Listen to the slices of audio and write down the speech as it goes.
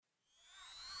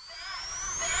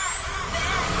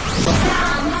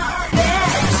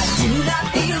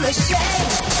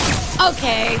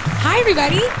Okay. Hi,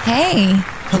 everybody. Hey.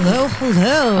 Hello,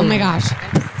 hello. Oh my gosh.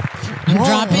 I'm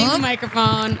dropping the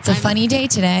microphone. It's a funny day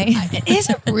today. It is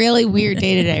a really weird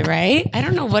day today, right? I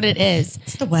don't know what it is.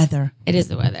 It's the weather. It is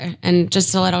the weather. And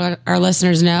just to let our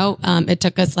listeners know, it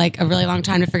took us like a really long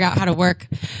time to figure out how to work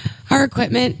our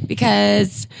equipment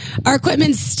because our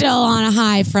equipment's still on a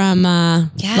high from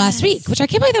last week, which I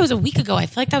can't believe that was a week ago. I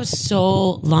feel like that was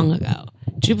so long ago.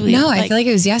 Do you believe? No, I feel like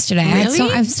it was yesterday. Really?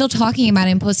 I'm still talking about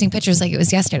it and posting pictures like it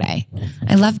was yesterday.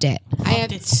 I loved it.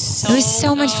 It was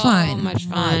so much fun. So much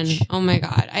fun. Oh my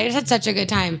God. I just had such a good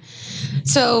time.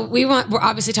 So we're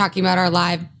obviously talking about our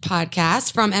live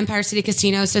podcast from Empire City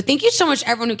Casino. So thank you so much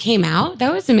everyone who came out.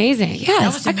 That was amazing.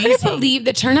 Yes. I couldn't believe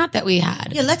the turnout that we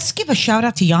had. Yeah, let's give a shout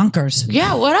out to Yonkers.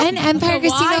 Yeah, what up? And Empire The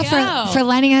Casino YO. for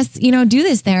letting us, do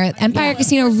this there. Empire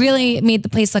Casino really made the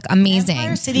place look amazing.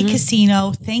 Empire City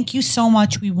Casino, thank you so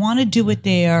much. We want to do it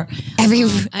there. Every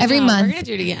I know, month. We're going to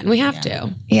do it again. We have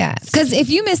to. Yeah. Because if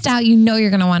you missed out, you're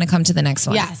going to want to come to the next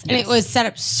one. Yes. And it was set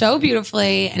up so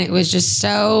beautifully. And it was just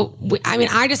so,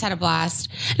 I just had a blast.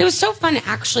 And it was so fun to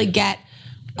actually get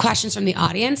questions from the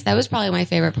audience. That was probably my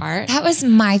favorite part. That was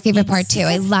my favorite part too.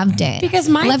 I loved it. Because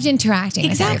I loved interacting.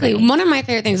 Exactly. With everybody. One of my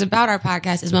favorite things about our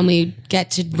podcast is when we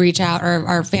get to reach out, or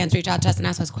our fans reach out to us and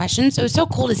ask us questions. So it's so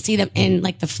cool to see them in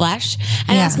like the flesh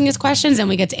and asking us questions, and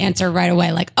we get to answer right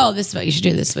away. Like, oh, this is what you should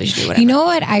do. This is what you should do. Whatever. You know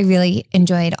what I really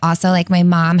enjoyed also? Like my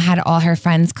mom had all her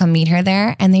friends come meet her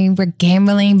there and they were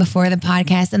gambling before the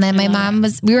podcast. And then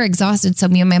we were exhausted. So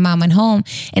me and my mom went home.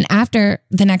 And after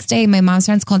the next day, my mom's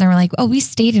friends called and were like, oh, we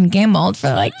stayed and gambled for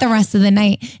like the rest of the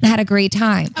night and had a great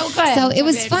time. Oh, good. So it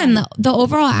was fun. The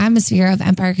overall atmosphere of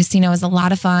Empire Casino was a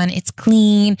lot of fun. It's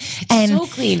clean. So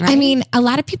clean, right? I mean, a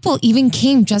lot of people even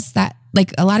came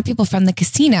like a lot of people from the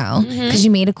casino because you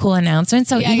made a cool announcement.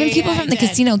 So even people from the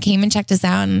casino came and checked us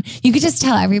out, and you could just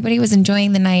tell everybody was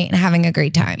enjoying the night and having a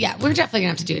great time. Yeah, we're definitely gonna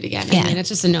have to do it again. Yeah. I mean, it's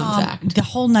just a known fact. The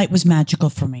whole night was magical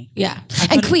for me. Yeah.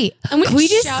 And can we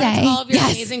just shout out say to all of your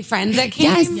yes, amazing friends that came?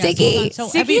 yes, Ziggy, So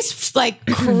Ziggy's like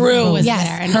crew was there,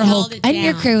 and her whole held it and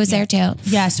your down. crew was there too.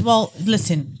 Yes. Well,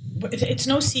 listen, it's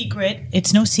no secret.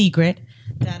 It's no secret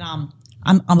that I'm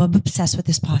obsessed with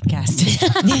this podcast.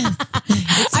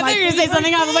 I thought you were gonna say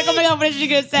something else. I was like, oh my God, what is she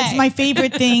gonna say? It's my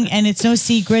favorite thing, and it's no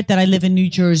secret that I live in New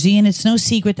Jersey, and it's no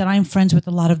secret that I'm friends with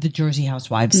a lot of the Jersey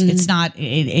housewives. It's not.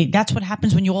 That's what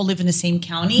happens when you all live in the same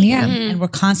county, Yeah. and we're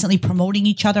constantly promoting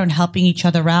each other and helping each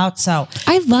other out. So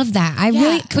I love that.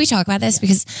 Can we talk about this?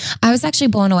 Because I was actually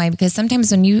blown away because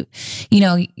sometimes when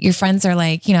your friends are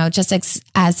like, just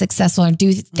as successful or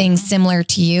do things similar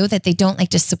to you, that they don't like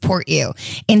to support you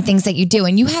in things that you do.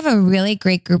 And you have a really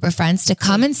great group of friends to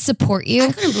come and support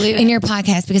you in your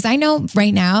podcast. Because I know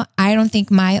right now, I don't think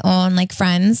my own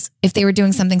friends, if they were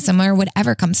doing something similar, would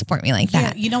ever come support me like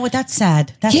that. you know what? That's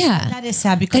sad. That is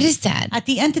sad because that is sad. At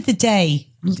the end of the day,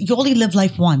 you only live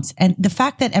life once, and the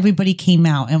fact that everybody came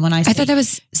out, and when I thought that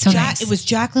was so nice. It was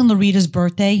Jacqueline Lorita's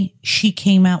birthday. She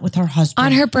came out with her husband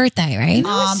On her birthday, right?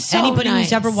 so anybody nice.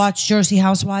 who's ever watched Jersey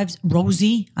Housewives,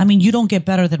 Rosie. I mean, you don't get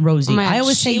better than Rosie. Oh my God, I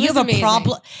always say she you have was a amazing.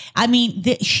 problem. I mean,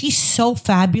 she's so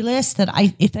fabulous that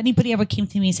if anybody ever came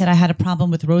to me and said I had a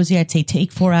problem with Rosie, I'd say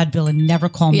take 4 Advil and never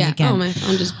call me again. Oh, my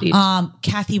phone just beeped.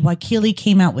 Kathy Wakili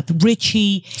came out with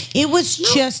Richie. It was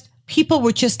just people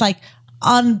were just like.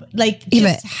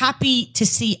 Just happy to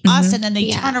see us, and then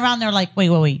they turn around. They're like,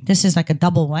 "Wait! This is like a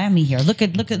double whammy here. Look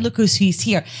who's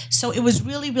here." So it was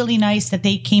really, really nice that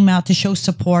they came out to show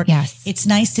support. Yes, it's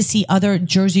nice to see other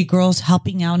Jersey girls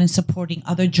helping out and supporting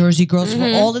other Jersey girls.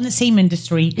 We're all in the same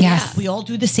industry. Yes, we all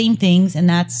do the same things, and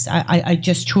that's I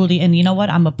just truly, and you know what?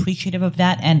 I'm appreciative of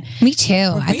that. And me too.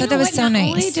 I thought that was so nice.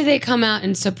 Not only did they come out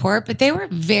and support, but they were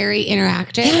very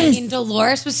interactive. Yes. I mean,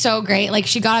 Dolores was so great. Like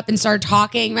she got up and started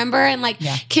talking, remember? And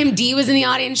Kim D was in the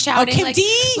audience shouting. Kim D?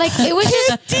 It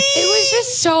was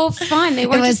just so fun. They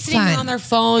weren't just sitting there on their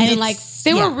phones and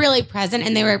they were really present,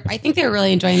 and I think they were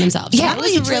really enjoying themselves. Yeah, it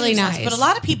was really nice. But a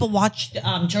lot of people watched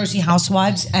Jersey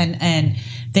Housewives, and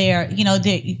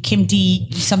Kim D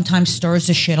sometimes stirs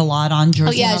the shit a lot on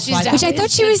Jersey Housewives, which I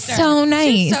thought she was so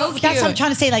nice. So cute. That's what I'm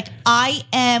trying to say. Like, I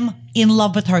am in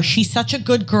love with her. She's such a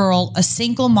good girl, a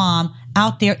single mom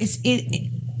out there.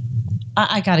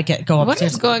 I gotta go upstairs. What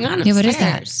is going on upstairs? Yeah, what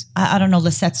is that? I don't know.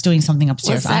 Lisette's doing something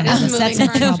upstairs. Lisette is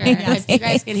moving furniture. If you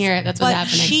guys can hear it, that's what's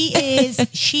happening.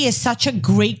 She is such a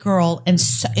great girl, and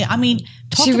I mean,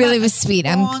 She really was sweet.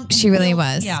 She really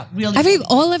was. Yeah, really.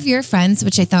 All of your friends,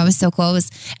 which I thought was so cool, was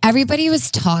everybody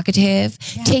was talkative,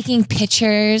 taking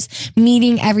pictures,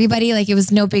 meeting everybody like it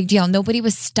was no big deal. Nobody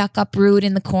was stuck up rude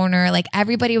in the corner. Like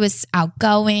everybody was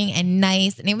outgoing and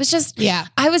nice. And it was just,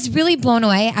 I was really blown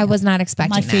away. I was not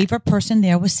expecting My favorite person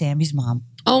there was Sammy's mom.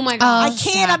 Oh my God. I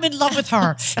can't. I'm in love with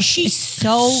her. She's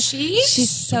so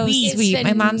sweet.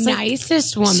 My mom's the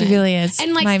nicest woman. She really is.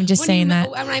 And like, I'm just saying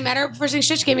that. When I met her first thing, she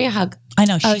just gave me a hug. I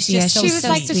know. She was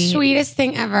like the sweetest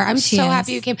thing ever. I'm so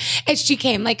happy you came. And she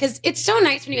came like, cause it's so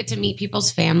nice when you get to meet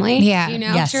people's family. Yeah. You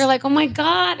know, so you're like, oh my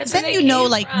God. Then you know,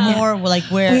 like more like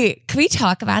where. Wait, can we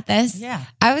talk about this? Yeah.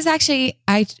 I was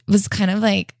kind of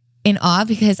like in awe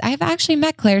because I've actually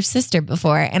met Claire's sister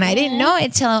before and I didn't know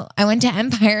it till I went to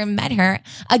Empire and met her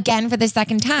again for the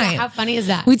second time. How funny is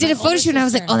that? We did a photo shoot and I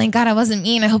was like, oh, thank God I wasn't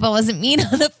mean. I hope I wasn't mean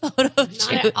on the photo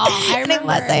shoot. Not at all. I remember,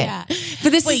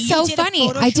 But this is so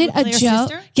funny. I did a Joe.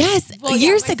 Yes,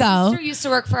 years ago. My sister used to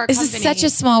work for a company. This is such a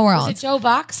small world. Was it Joe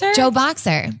Boxer? Joe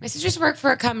Boxer. My sisters worked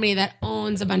for a company that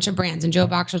owns a bunch of brands and Joe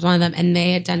Boxer was one of them and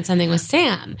they had done something with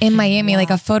Sam. In Miami, like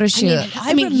a photo shoot.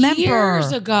 I remember.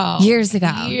 Years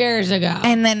ago.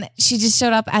 And then she just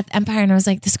showed up at Empire and I was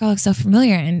like, this girl looks so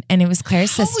familiar. And it was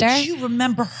Claire's sister. How would you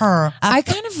remember her?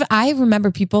 I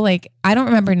remember people like, I don't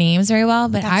remember names very well,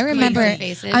 but I remember,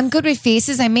 I'm good with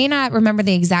faces. I may not remember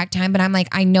the exact time, but I'm like,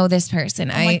 I know this person.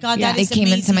 Oh my God, that is came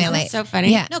amazing. into my life. So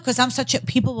funny. Yeah. No, because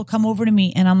people will come over to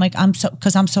me and I'm like, I'm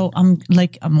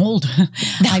old.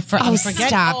 I'm forgetting.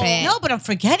 Stop it. No, but I'm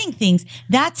forgetting things.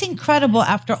 That's incredible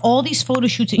after all these photo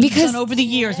shoots that you've done over the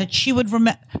years that she would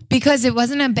remember. Because it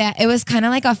wasn't it was kind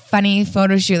of like a funny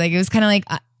photo shoot. Like it was kind of like,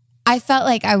 I felt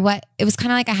like it was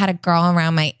kind of like I had a girl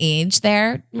around my age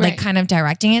there, like kind of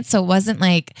directing it. So it wasn't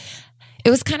like, it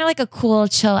was kind of like a cool,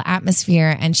 chill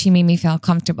atmosphere, and she made me feel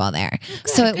comfortable there.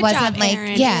 So it wasn't like,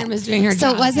 Erin was doing her so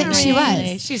job. it wasn't. She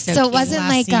was. She's so it wasn't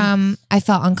like I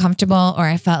felt uncomfortable or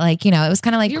I felt like it was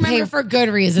kind of like you remember for good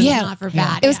reasons, not for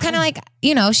bad. It was kind of like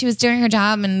she was doing her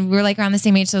job, and we were like around the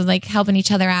same age, so it was like helping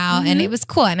each other out, and it was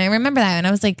cool. And I remember that, and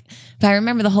I was like, but I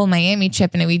remember the whole Miami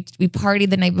trip, and we partied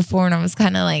the night before, and I was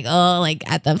kind of like,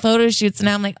 at the photo shoots, and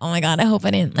now I'm like, oh my God, I hope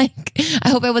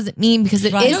I wasn't mean because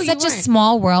it is such a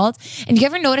small world. And you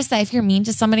ever notice that if you're mean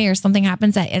to somebody or something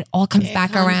happens, that it all comes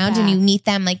back around and you meet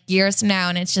them like years from now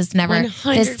and it's just never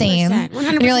 100%, the same. 100%.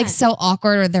 And you're like so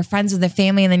awkward or they're friends with their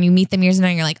family and then you meet them years from now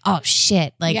and you're like, oh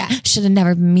shit, should have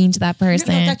never been mean to that person.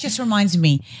 That just reminds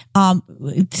me,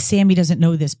 Sammy doesn't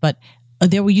know this, but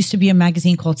there used to be a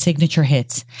magazine called Signature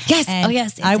Hits. Yes. And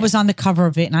yes. I was on the cover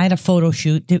of it and I had a photo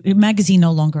shoot. The magazine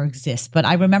no longer exists, but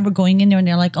I remember going in there and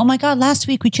they're like, oh my God, last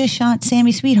week we just shot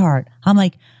Sammy Sweetheart. I'm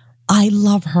like, I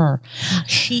love her.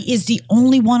 She is the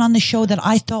only one on the show that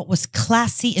I thought was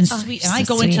classy and sweet. And I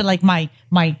go into like my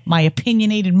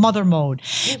opinionated mother mode.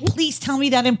 Please tell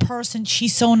me that in person.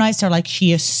 She's so nice. They're like,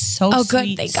 she is so sweet.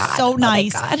 Good. Thank God. So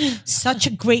nice. Thank God. Such a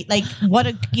great,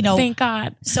 Thank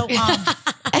God. So,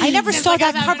 I never saw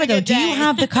that cover though. Do you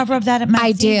have the cover of that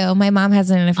magazine? I do. My mom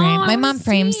has it in a frame. My mom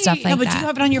frames stuff like that. No, but do you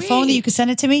have it on your phone that you can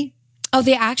send it to me? Oh,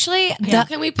 they actually.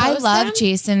 Can we post I love them?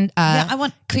 Jason. I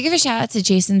want. Can we give a shout out to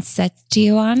Jason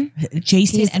Setuan?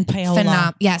 Jason and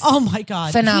Paola. Yes. Oh my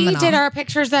God. Phenomenal. He did our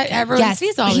pictures that everyone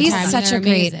sees all the time. He's such a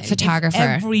great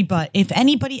photographer. If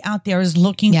anybody out there is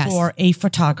looking for a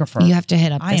photographer, you have to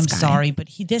hit up. I am guy. sorry, but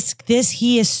he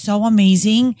is so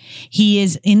amazing. He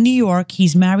is in New York.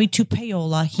 He's married to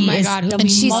Paola.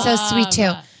 And she's so sweet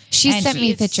too. She sent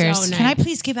me pictures. So nice. Can I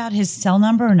please give out his cell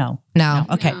number or no? No.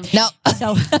 Okay. No.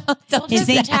 So his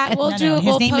name, we'll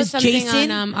name post is something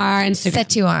Jason on our Instagram.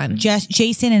 Setuan.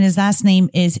 Jason, and his last name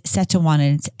is Setuan,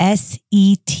 and it's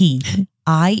SETIAWAN.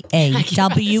 I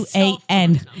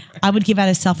would give out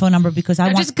his cell phone number because I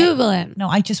want just Google him. No,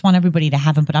 I just want everybody to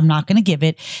have him, but I'm not going to give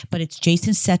it. But it's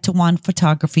Jason Setuan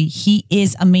Photography. He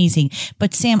is amazing.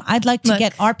 But Sam, I'd like to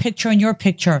get our picture and your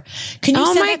picture. Can you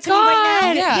send that to me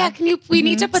right now? Yeah. Can you? We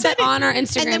need to put that on our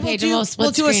Instagram page and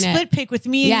we'll do a split pic with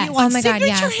me and you on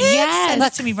Signature Hits. Send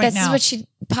that to me right now. This is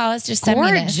what Paula's just sent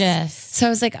me this. Gorgeous. So I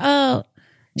was like, oh.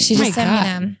 She just sent me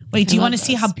them. Wait, do you want to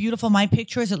see how beautiful my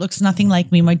picture is? It looks nothing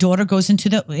like me. My daughter goes into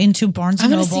Barnes and Noble. I'm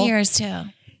going to see yours too.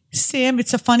 Sam,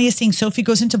 it's the funniest thing. Sophie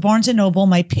goes into Barnes and Noble.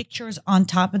 My picture's on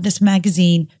top of this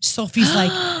magazine. Sophie's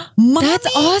like, Mommy. That's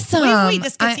awesome. Wait,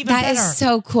 this gets even better. That is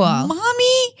so cool.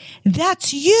 Mommy,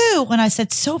 that's you. When I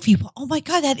said, Sophie, oh my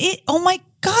God,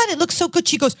 it looks so good.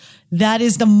 She goes, that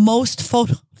is the most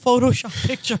Photoshop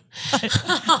picture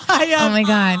I have oh my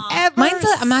God. ever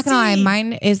I'm not going to lie.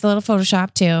 Mine is a little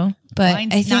Photoshop too. but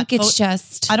Mine's I think not it's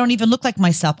just. I don't even look like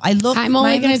myself. I'm only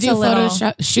mine going to looks do a little-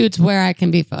 photo shoots where I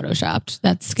can be photoshopped.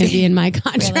 That's going to be in my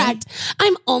contract.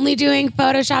 I'm only doing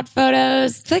photoshopped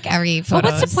photos. I feel like every But photo.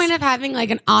 what's the point of having like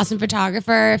an awesome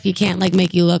photographer if you can't like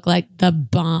make you look like the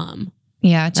bomb?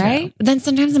 Yeah, true. Right? But then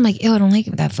sometimes I'm like, ew, I don't like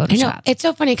that I know. Photoshop. It's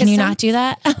so funny because Can you not do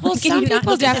that? Well, Can some you not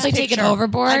people look at definitely this take it picture?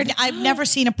 overboard. I've never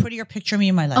seen a prettier picture of me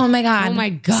in my life. Oh my god! Oh my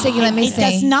God. Siggy, let me It see.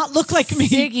 does not look like me.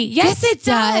 Siggy. Yes, it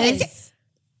does.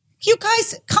 You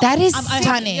guys, come That is I'm-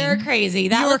 stunning. You're crazy.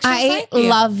 That looks just I like you.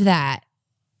 love that.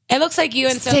 It looks like you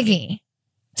and Sophie. Siggy,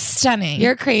 stunning.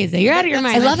 You're crazy. You're out of your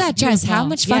mind. I love That's that dress. beautiful. How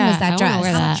much fun was that I wanna dress?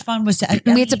 wear How that. much fun was that?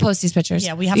 we had to post these pictures.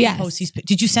 Yeah, we have Yes. to post these.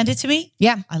 Did you send it to me?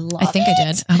 Yeah, I love I think I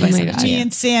did. Oh my sent it God. to you. Me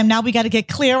and Sam. Now we got to get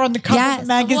clear on the cover Yes. of the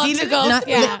magazine. Love to go. Not-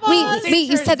 Yeah. Wait,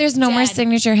 you said there's no more Dead.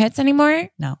 signature hits anymore?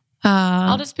 No.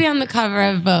 I'll just be on the cover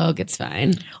of Vogue. It's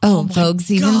fine. Oh,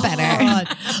 Vogue's even better.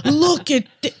 God. Look at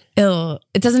Ew.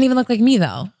 It doesn't even look like me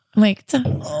though. I'm like,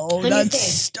 Oh, that's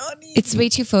stunning. it's way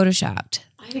too photoshopped.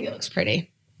 I think it looks pretty.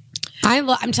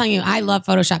 I'm telling you, I love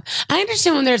Photoshop. I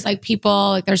understand when there's like people,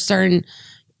 like there's certain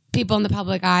people in the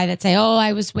public eye that say, "Oh,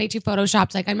 I was way too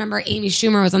photoshopped." Like I remember Amy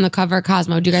Schumer was on the cover of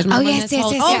Cosmo. Do you guys remember when yes, this yes,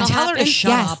 whole yes, scandal yes. Tell her to happened? shut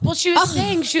Yes. up. Well, she was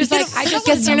saying, she was like, I just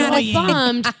guess you're not really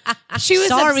bummed. She was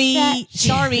Sorry.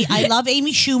 upset. I love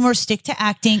Amy Schumer. Stick to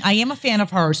acting. I am a fan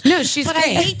of hers. No, she's But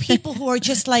great. I hate people who are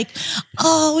just like,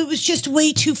 oh, it was just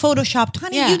way too photoshopped.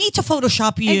 Honey, Yeah. you need to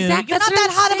Photoshop you. Exactly. You're That's not what that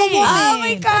I'm hot of a saying. woman. Oh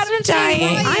my God, I'm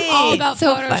dying. I'm all about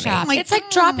So funny. Photoshop. Oh my It's like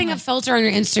God. dropping a filter on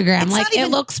your Instagram. It's Like not it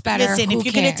even- looks better. Listen, Who if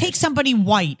you're going to cares? take somebody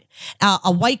white,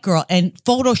 a white girl, and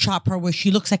Photoshop her where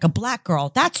she looks like a black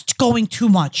girl, that's going too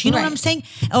much. You know what Right. I'm saying?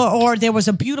 Or there was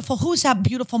a beautiful, who's that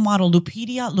beautiful model?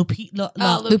 Lupita?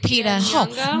 Lupita.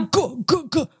 Nyong'o?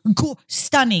 Go,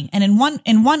 stunning. And in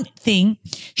one thing,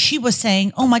 she was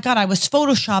saying, "Oh my God, I was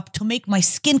photoshopped to make my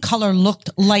skin color look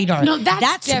lighter." No,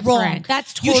 that's different. wrong.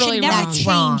 That's You should totally never wrong. That's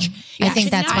wrong. change. I You think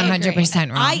should that's never-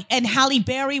 100% wrong. And Halle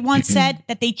Berry once said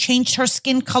that they changed her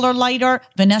skin color lighter.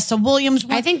 Vanessa Williams.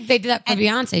 I think they did that for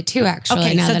Beyonce too, actually.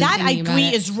 Okay, now so that that I'm I thinking about agree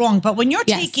it. is wrong. But when you're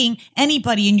Yes. taking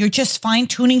anybody and you're just fine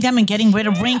tuning them and getting rid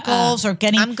of wrinkles or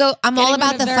getting, I'm all Getting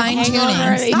about rid the of their fine tuning.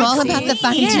 hangover, I'm all agency. about the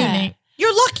fine Yeah. tuning.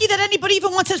 you're lucky that anybody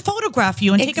even wants to photograph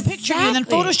you and take a picture of you and then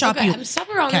Exactly. Photoshop Okay, you. I'm so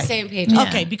we're on the Okay. same page.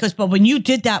 Okay, but when you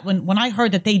did that, when I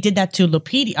heard that they did that to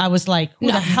Lupita, I was like, who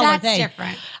No, the hell are that's they?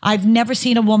 different. I've never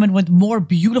seen a woman with more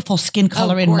beautiful skin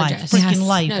color in my gorgeous. freaking Yes.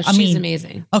 life. No, I she's mean,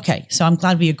 amazing. Okay, so I'm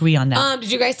glad we agree on that.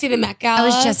 Did you guys see the Met Gala? I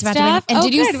was just about stuff? to. And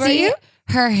did you good, were see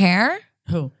her hair?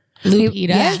 Who? Lupita?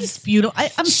 Yes. She's beautiful.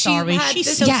 I'm She sorry. had She's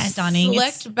this so Yes. stunning.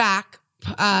 It's- Slicked back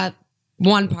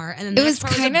one part, and then the It was next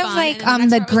part kind a of bun, like and then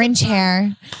the next part was a Grinch bun.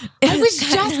 hair. I was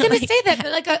just gonna say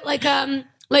that, like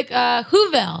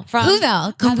Whoville from Whoville, How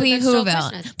the complete Grinch Stole Whoville.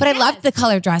 Christmas. But I Yes. loved the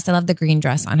color dress. I loved the green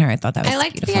dress on her. I thought that was I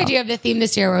liked beautiful. the idea of the theme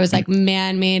this year where it was like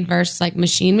man-made versus like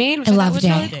machine-made, which I, thought loved was it.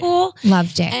 really cool.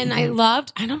 Loved it. And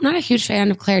I'm not a huge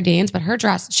fan of Claire Danes, but her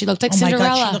dress, she looked like Oh my Cinderella.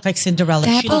 God, she looked like Cinderella.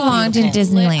 That She looked belonged in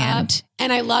beautiful. Lit up. Disneyland.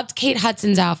 And I loved Kate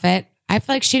Hudson's outfit. I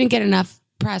feel like she didn't get enough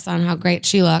press on how great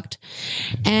she looked.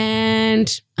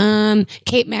 And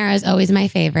Kate Mara is always my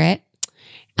favorite.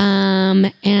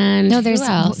 And No, who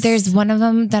else? there's one of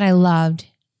them that I loved.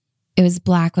 It was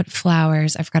black with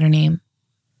flowers. I forgot her name.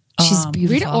 She's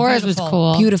beautiful. Rita Ora was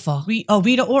cool. Beautiful.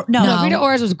 Rita Ora? No, Rita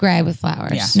Ora's was gray with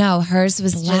flowers. Yeah. No, hers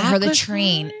was just Black her the with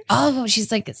train. Oh,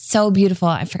 she's like so beautiful.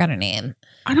 I forgot her name.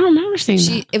 I don't remember seeing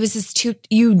that. It was this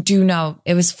you do know.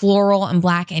 It was floral and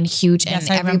black and huge. Yes,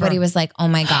 and I everybody remember. was like, oh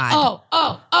my God.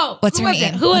 Oh. What's Who her was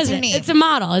name? It? Who What's is her it? name? It's a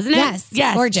model, isn't it?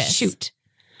 Yes. Gorgeous. Shoot.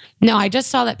 No, I just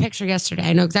saw that picture yesterday.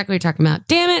 I know exactly what you're talking about.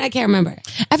 Damn it, I can't remember.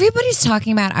 Everybody's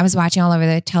talking about, I was watching all over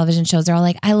the television shows. They're all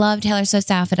like, I love Taylor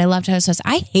Swift's outfit. I love Taylor Swift's.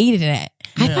 I hated it.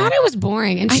 I thought it was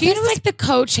boring. And I she's thought it was- like the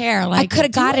co-chair. Like I could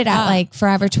have got it at like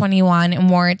Forever 21 and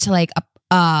wore it to like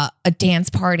a dance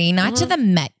party, not to the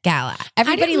Met Gala.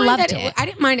 Everybody loved it. I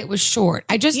didn't mind it was short.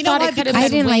 I just You know thought why? it could have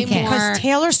Because been I didn't way like it. more Because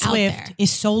Taylor out Swift there.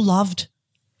 is so loved.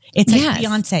 It's like Yes.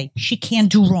 Beyonce. She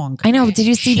can't do wrong. I know. Did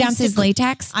you see She's Beyonce's the-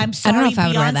 latex? I'm sorry, I don't know if I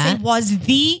would wear Beyonce that. was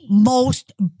the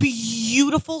most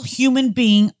beautiful human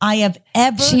being I have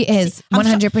ever She is, seen. I'm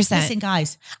 100%. Listen,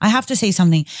 guys, I have to say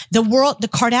something. The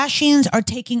Kardashians are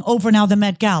taking over now the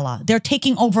Met Gala. They're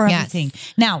taking over Yes. everything.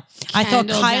 Now, I thought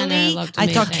Kendall Jenner Kylie, looked I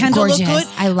thought amazing. Kendall looked Gorgeous.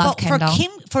 good. I love but Kendall.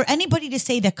 for anybody to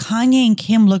say that Kanye and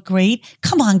Kim look great,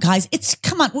 come on, guys.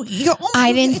 You're only,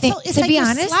 I didn't think, it's to like be you're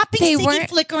honest, slapping they Siggy weren't.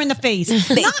 Flicker in the face.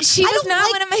 She was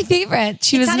not one of my favorites.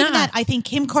 She was Not not. even that. I think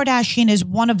Kim Kardashian is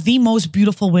one of the most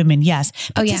beautiful women. Yes,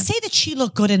 but yeah. to say that she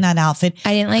looked good in that outfit,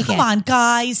 I didn't like it. Come on,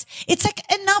 guys. It's like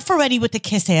enough already with the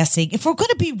kiss assing. If we're going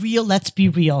to be real, let's be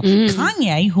real.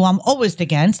 Kanye, who I'm always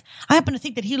against, I happen to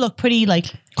think that he looked pretty like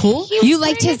cool. You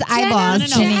liked his eyeballs.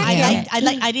 No. didn't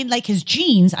you? I didn't like his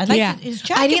jeans. I liked his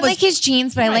jacket. I didn't like his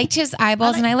jeans, but I liked his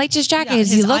eyeballs and I liked his jacket.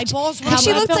 his He looked. eyeballs were How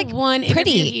she good. looked like one pretty.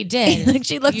 interview he did. Like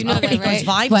she looked You know that, pretty. right? Those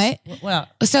vibes. What? Well,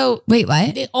 So Wait,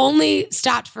 what? they only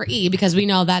stopped for E because we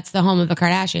know that's the home of the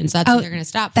Kardashians. So that's what they're going to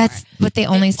stop for. That's what they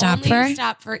only stopped for?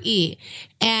 Stopped for E.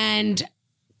 And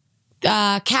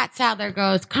Kat Sadler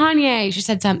goes, Kanye, she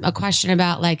said a question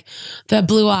about like the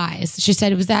blue eyes. She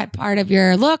said, was that part of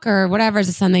your look or whatever? Is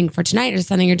it something for tonight or is it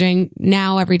something you're doing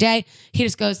now every day? He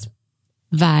just goes,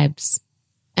 vibes,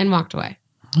 and walked away.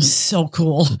 so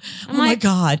cool. Oh my like-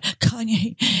 God.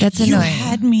 Kanye. That's you annoying.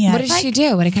 had me at What does she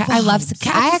do? I love.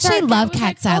 I actually love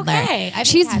Kat Sadler. okay. I think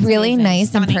She's Kat's really amazing.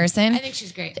 nice in person. I think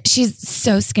she's great. She's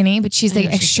so skinny, but she's like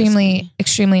know, she's so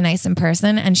extremely nice in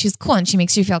person, and she's cool, and she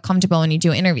makes you feel comfortable when you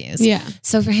do interviews. Yeah.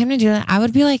 So for him to do that, I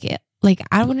would be like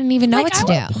I wouldn't even know what to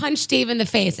I would do. punch Steve in the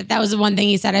face if that was the one thing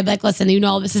he said. I'd be like, listen,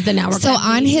 this is the network. So of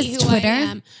on me, his who I Twitter-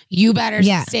 am. You better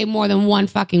say more than one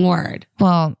fucking word.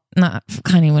 Well, not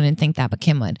Kanye wouldn't think that, but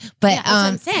Kim would. But That's what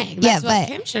I'm saying. That's what but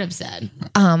Kim should have said.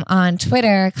 on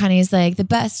Twitter, Kanye's like, the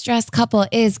best dressed couple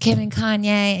is Kim and Kanye,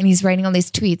 and he's writing all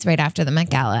these tweets right after the Met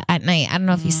Gala at night. I don't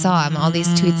know if you saw him. All these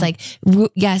tweets like,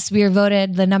 yes, we are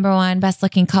voted the #1 best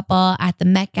looking couple at the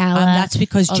Met Gala. That's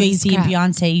because All this Jay-Z and crap.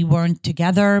 Beyonce weren't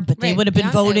together, but they Right, would have been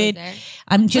Beyonce voted. was there.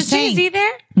 I'm just Was saying. Jay-Z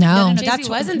there? No. Jay-Z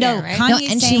wasn't there, right? No,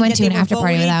 Kanye's and she saying went that to they an were after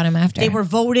party voted- without him after. They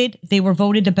were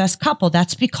voted the best couple.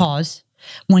 That's because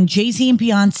when Jay-Z and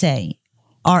Beyonce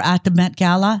are at the Met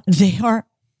Gala, they are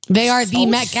the so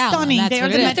Met Gala. stunning. That's They are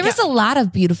what the it Met is. There was a lot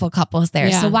of beautiful couples there.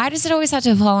 Yeah. So why does it always have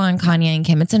to fall on Kanye and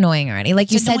Kim? It's annoying already.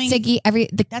 Like It's you annoying. said, Siggy,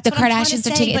 the That's what I'm trying to Kardashians are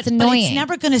say, taking. but- It's annoying. But it's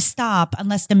never going to stop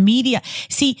unless the media.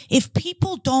 See, if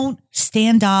people don't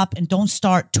stand up and don't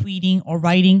start tweeting or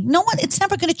writing, it's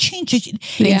never going to change. It's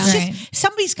just Right.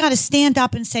 somebody's got to stand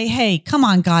up and say, "Hey, come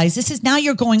on, guys, now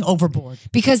you're going overboard."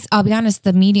 Because I'll be honest,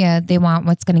 the media, they want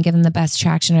what's going to give them the best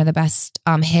traction or the best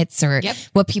hits or Yep.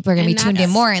 what people are going to And be tuned in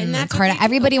that's- more. and And that's what they do.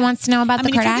 everybody wants to know about I the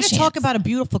mean, if you're going Kardashians. to talk about a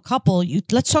beautiful couple,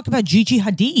 let's talk about Gigi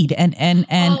Hadid and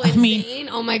I mean, Zayn?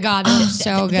 Oh my God, that was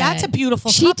so good. that's a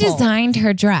beautiful she couple. designed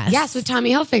her dress. Yes, with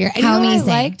Tommy Hilfiger. And How you know what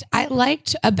amazing. I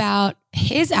liked about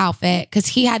his outfit because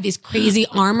he had these crazy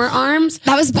armor arms.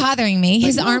 That was bothering me.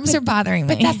 His arms are bothering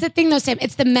me. But that's the thing, though, Sam.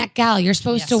 It's the Met Gala. You're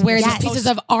supposed to wear Yes. these pieces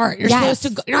of art. You're Yes.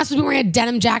 supposed to. You're not supposed to be wearing a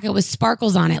denim jacket with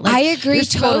sparkles on it. Like, I agree You're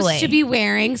totally. supposed to be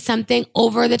wearing something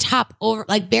over the top,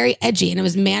 like very edgy, and it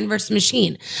was man versus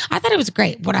machine. I thought it was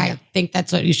great. Would I think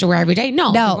that's what you should wear every day?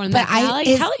 No, No, You're going to but the Met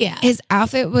Gala? Hell yeah. His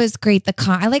outfit was great.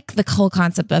 I like the whole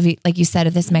concept of, like you said,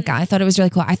 of this Met Gala. I thought it was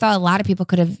really cool. I thought a lot of people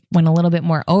could have went a little bit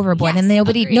more overboard, Yes, and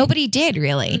agreed. nobody did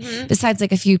really, besides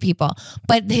like a few people.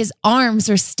 But his arms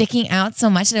were sticking out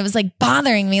so much that it was like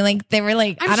bothering me. Like they were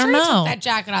like, I'm I don't sure he know. took that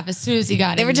jacket off as soon as he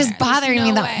got They in were just there. There's bothering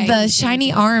me. no way The he shiny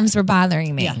didn't. arms were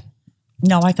bothering me. Yeah.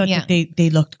 No, I thought Yeah. that they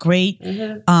looked great.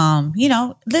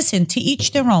 Listen, to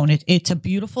each their own. It's a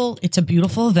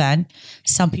beautiful event.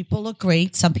 Some people look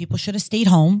great. Some people should have stayed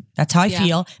home. That's how I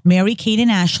feel. Mary Kate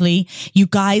and Ashley, you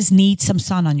guys need some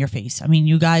sun on your face. I mean,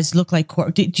 you guys look like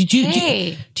did you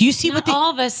Hey, do you see not what they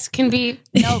all of us can be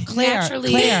Claire,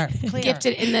 naturally Claire.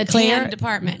 gifted in the Claire, tan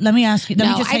department. Let me ask you. Let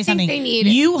me No, just I say think something. they need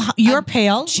you're a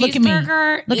pale. Look at me.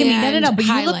 cheeseburger Look at me. No. and But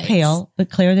you look highlights. pale. But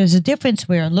Claire, there's a difference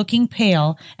where looking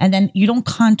pale and then you don't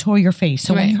contour your face.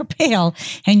 So when Right. you're pale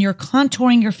and you're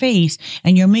contouring your face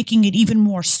and you're making it even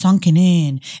more sunken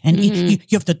in, and you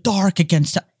have the dark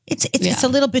against it. It's a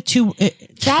little bit too.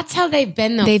 That's how they've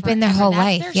been though. They've been their forever. whole That's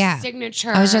life. their Yeah.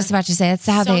 signature. I was just about to say that's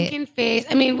how sunken face.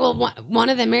 I mean, well, one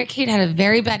of them, Mary Kate, had a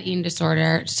very bad eating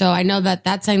disorder, so I know that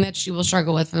that's something that she will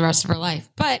struggle with for the rest of her life.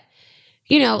 But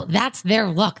that's their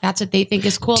look. That's what they think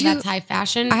is cool. That's high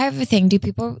fashion. I have a thing. Do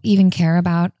people even care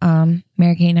about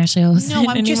Mary Kate and Ashley Olsen? No,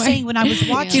 I'm just anymore? saying when I was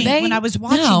watching they? when I was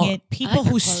watching No. it, people like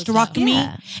her who clothes, struck though. me,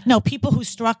 Yeah. people who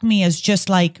struck me as just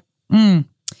like,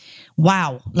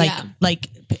 wow,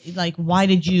 like why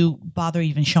did you bother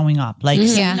even showing up? Like,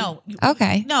 Yeah. no,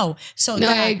 Okay. no. So No,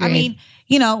 I agree. mean,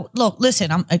 look, listen,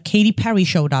 Katy Perry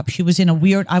showed up. She was in a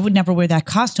weird. I would never wear that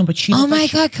costume, but she. Oh looked my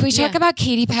like God! Can we talk about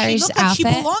Katy She Perry's looked like outfit?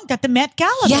 she belonged at the Met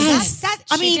Gala. Yes.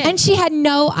 I She mean, did. And she had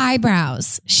no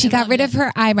eyebrows. She got rid of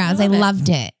her eyebrows. I loved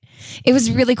it. it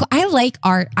was really cool. I like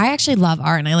art. I actually love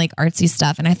art and I like artsy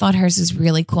stuff. And I thought hers was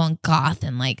really cool and goth.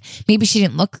 And like, maybe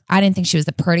I didn't think she was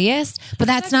the prettiest, but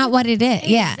that's not what it is.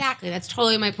 Yeah. Exactly. That's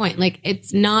totally my point. Like,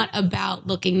 it's not about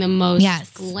looking the most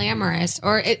glamorous,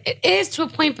 or it is to a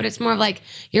point, but it's more of like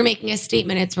you're making a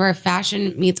statement. It's where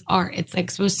fashion meets art. It's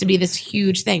like supposed to be this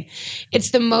huge thing.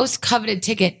 It's the most coveted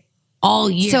ticket all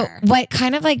year. So what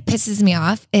kind of like pisses me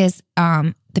off is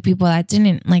the people that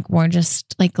didn't like wore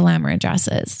just like glamour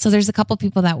dresses. So there's a couple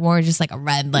people that wore just like a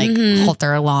red like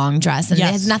halter long dress, and it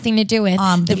has nothing to do with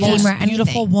the most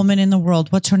beautiful woman in the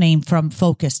world. What's her name from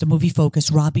Focus, the movie Focus?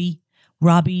 Robbie.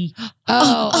 Love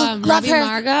Robbie her.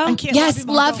 Margot. Yes,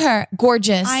 love her.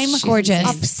 Gorgeous. I'm gorgeous.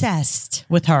 Obsessed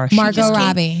with her. Margot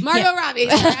Robbie. Margot Robbie.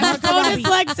 I'm so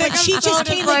dyslexic. But she just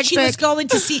came like she was going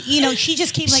to see, she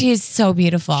just came like. She is so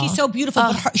beautiful. She's so beautiful,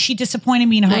 but she disappointed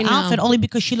me in her outfit only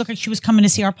because she looked like she was coming to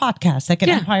see our podcast, like at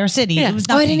Empire City. Yeah. It was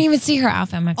I nothing. didn't even see her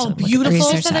outfit. I'm actually beautiful.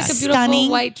 She had like a beautiful Stunning,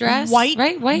 white dress. White.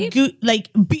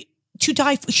 To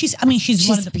die for. She's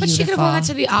one of the. But she could have worn that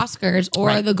to the Oscars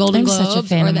or the Golden Globes such a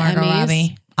fan or of the Margot Emmys.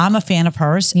 Robbie. I'm a fan of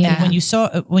hers. Yeah.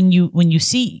 And when you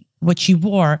see what she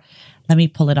wore, let me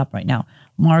pull it up right now.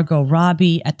 Margot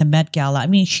Robbie at the Met Gala. I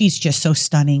mean, she's just so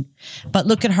stunning. But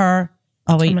look at her.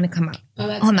 Oh wait, I'm gonna come up. Oh,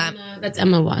 that's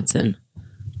Emma Watson.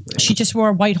 She just wore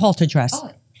a white halter dress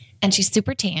And she's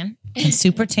super tan. and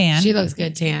super tan. She looks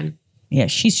good tan. Yeah,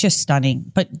 she's just stunning.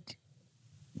 But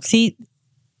see,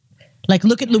 like,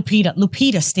 look at Lupita.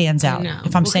 Lupita stands out. know.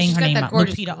 If I'm Well, saying she's her got name that out.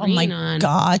 gorgeous Lupita. Oh my green on.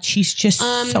 God, she's just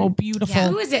so beautiful.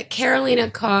 Who is it? Carolina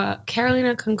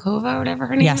Konkova, or whatever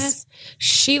her name is.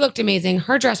 She looked amazing.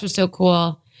 Her dress was so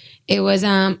cool. It was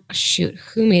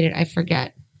who made it? I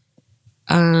forget.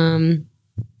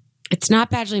 It's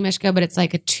not Badgley Mischka, but it's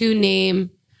like a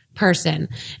 2-name person.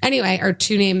 Anyway, or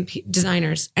 2-name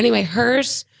designers. Anyway,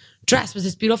 hers dress was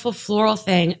this beautiful floral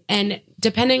thing, and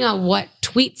depending on what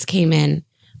tweets came in,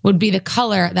 would be the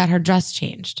color that her dress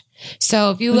changed.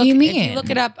 So if you look, if you look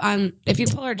it up on, if you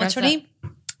pull her dress, What's her name?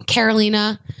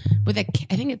 Carolina, I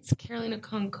think it's Carolina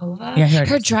Konkova. Yeah, here it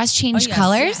Her is. dress changed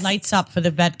colors. Lights up for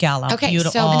the Met Gala. Okay,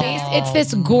 Beautiful. so it's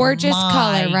this gorgeous my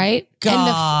color, right?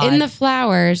 God. And in the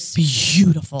flowers,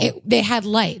 Beautiful. they had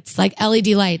lights, like LED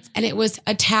lights, and it was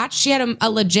attached. She had a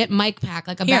legit mic pack,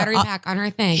 like a battery pack on her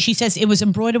thing. She says it was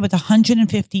embroidered with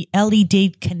 150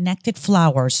 LED connected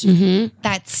flowers.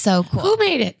 That's so cool. Who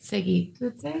made it, Siggy?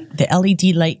 Does it say? The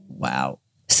LED light. Wow.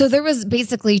 So there was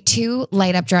basically 2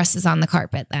 light up dresses on the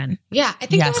carpet then. Yeah, I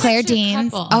think there was Claire actually a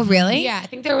Dean's. couple. Oh, really? Yeah, I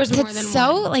think there was more That's than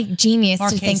so one. like genius to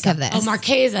Marchesa. think of this. Oh,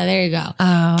 Marchesa, there you go.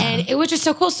 Oh. And it was just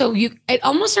so cool. So it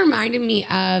almost reminded me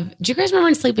of, do you guys remember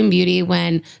in Sleeping Beauty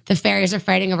when the fairies are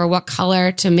fighting over what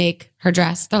color to make her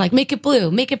dress? They're like, make it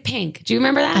blue, make it pink. Do you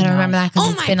remember that? I don't remember that because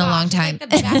Oh it's my been a gosh, long it's time. like the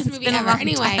best It's movie been a ever. long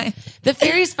Anyway, time. the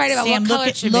fairies fight about Sam, what color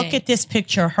it should look be. at this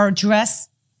picture. Her dress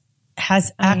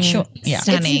has actual.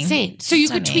 stunning. It's insane. So you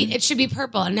could Stunning. tweet, it should be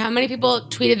purple. And how many people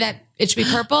tweeted that it should be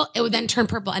purple? It would then turn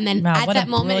purple. And then Wow, at what that a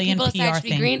moment, if brilliant people decided it PR should be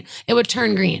thing. green, it would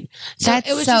turn green. So That's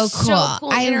it was so just cool. so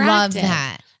cool. and I love interactive.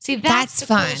 that. See, that's the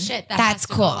fun. cool shit that That's has to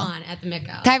cool. go on at the Met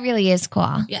Gala. That really is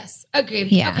cool. Yes, agreed.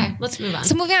 Yeah. Okay, let's move on.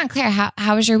 So moving on, Claire,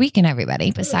 how was your weekend,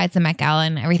 everybody, besides the Met Gala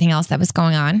and everything else that was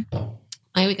going on?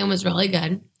 My weekend was really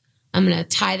good. I'm going to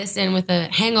tie this in with a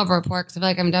hangover report because I feel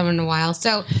like I'm done in a while.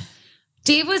 So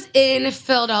Dave was in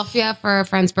Philadelphia for a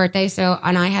friend's birthday.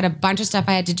 And I had a bunch of stuff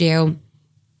I had to do.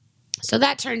 So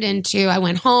that turned into, I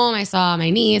went home. I saw my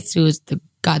niece, who was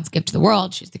God's gift to the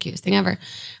world. She's the cutest thing ever.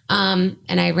 And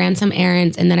I ran some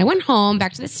errands, and then I went home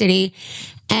back to the city,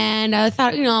 and I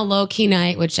thought, a low key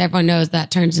night, which everyone knows that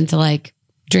turns into like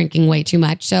drinking way too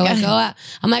much. So I go out.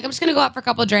 I'm like, I'm just going to go out for a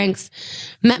couple of drinks.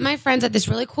 Met my friends at this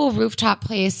really cool rooftop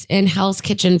place in Hell's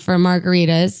Kitchen for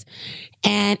margaritas.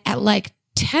 And at like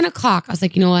 10 o'clock, I was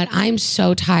like, you know what? I'm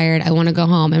so tired. I want to go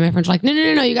home. And my friends were like, no.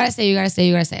 You got to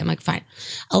stay. I'm like, fine.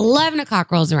 11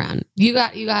 o'clock rolls around. You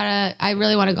gotta, I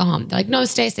really want to go home. They're like, no,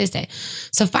 stay.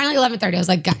 So finally 11:30, I was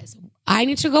like, guys, I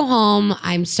need to go home.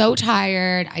 I'm so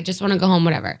tired. I just want to go home,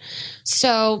 whatever.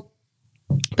 So,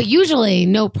 but usually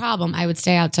no problem. I would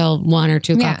stay out till 1 or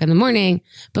 2 o'clock in the morning.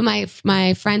 But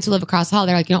my friends who live across the hall,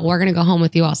 they're like, we're going to go home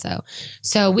with you also.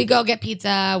 So we go get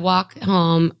pizza, walk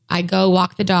home. I go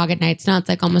walk the dog at night. So now it's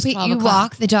like almost 12 You o'clock.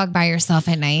 walk the dog by yourself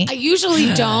at night? I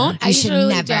usually don't. You should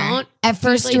never. At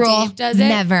first Usually rule, Dave does it.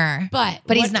 never. But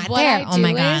he's not there. Oh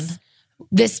my God.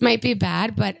 This might be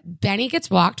bad, but Benny gets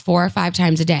walked 4 or 5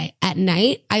 times a day. At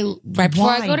night, right before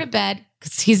I go to bed,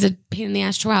 because he's a pain in the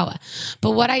ass chihuahua.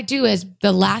 But what I do is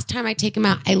the last time I take him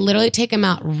out, I literally take him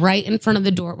out right in front of the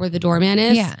door where the doorman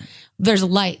is. Yeah. there's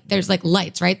like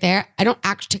lights right there. I don't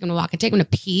actually take him to walk. I take him to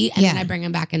pee and then I bring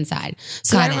him back inside.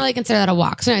 So I don't really consider that a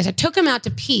walk. So anyways, I took him out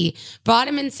to pee, brought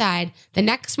him inside. The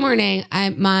next morning,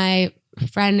 my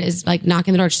friend is like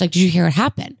knocking the door. She's like, did you hear what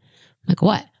happened? I'm like,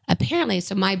 what? Apparently,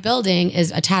 so my building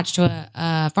is attached to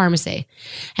a pharmacy.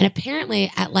 And apparently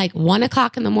at like 1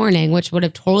 o'clock in the morning, which would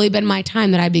have totally been my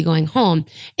time that I'd be going home,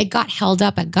 it got held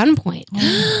up at gunpoint.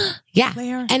 Yeah.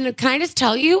 Claire. And can I just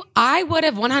tell you, I would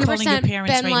have 100% been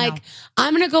right like, now.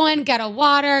 I'm going to go in, get a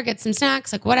water, get some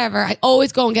snacks, like whatever. I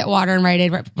always go and get water and Rite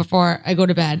Aid right before I go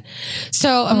to bed.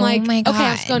 So I'm like, my okay, I'm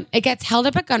God. just going, it gets held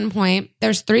up at gunpoint.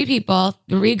 There's 3 people,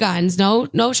 3 guns, no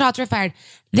shots were fired.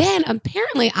 Then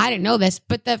apparently, I didn't know this,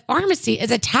 but the pharmacy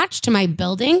is attached to my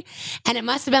building and it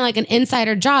must have been like an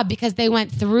insider job because they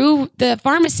went through the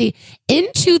pharmacy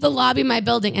into the lobby of my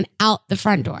building and out the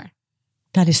front door.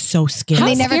 That is so scary. How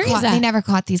They scary is that? never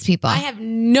caught these people. I have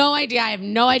no idea. I have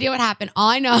no idea what happened. All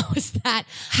I know is that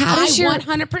I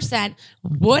 100%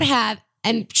 would have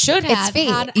and should have. It's fate.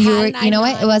 Had You know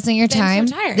what? It wasn't your been time.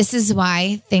 so tired. This is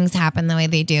why things happen the way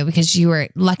they do because you were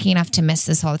lucky enough to miss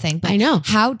this whole thing. But I know.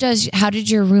 How did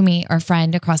your roommate or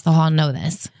friend across the hall know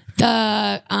this?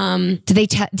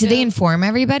 Did they inform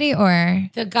everybody or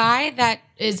the guy that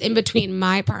is in between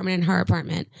my apartment and her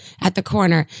apartment at the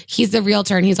corner, he's the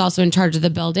realtor and he's also in charge of the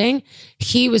building.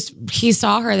 He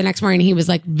saw her the next morning. He was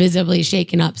like visibly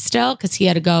shaken up still because he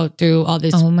had to go through all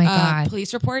this God.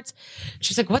 police reports.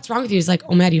 She's like, what's wrong with you? He's like,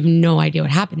 oh man, you have no idea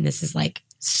what happened. This is like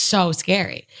so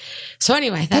scary. So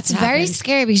anyway, that's very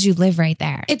scary because you live right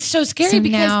there. It's so scary So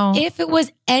because now- if it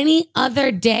was any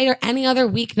other day or any other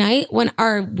weeknight when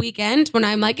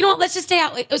I'm like, you know what, let's just stay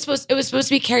out. Like, it was supposed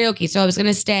to be karaoke. So I was going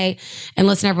to stay and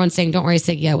listen to everyone sing, don't worry,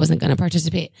 Siggy, I wasn't going to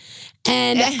participate.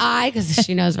 And because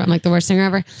she knows I'm like the worst singer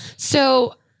ever.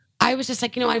 So I was just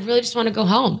like, you know, I really just want to go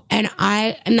home. And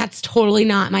that's totally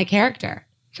not my character.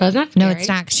 So it's not scary. No, it's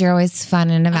not because you're always fun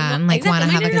and about and like want to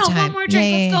have a good time. One more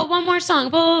drink, let's go, one more song,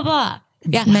 blah, blah, blah.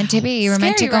 It's meant to be. You were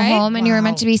meant to Scary, go right? home and you were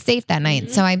meant to be safe that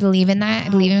night. So I believe in that. I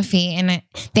believe in fate. And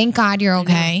thank God you're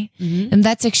okay. And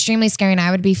that's extremely scary. And I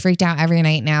would be freaked out every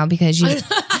night now because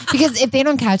if they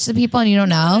don't catch the people and you don't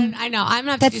know, I know. I'm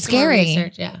not. That's scary.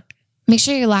 Research, yeah. Make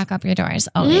sure you lock up your doors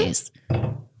always.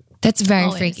 That's very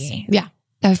freaky. Yeah.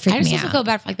 That would freak I just me also out. feel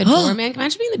bad for like the doorman. Can you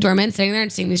imagine being the doorman sitting there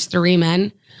and seeing these 3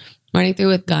 men running through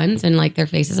with guns and like their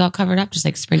faces all covered up, just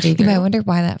like sprinting through? But I wonder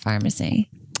why that pharmacy.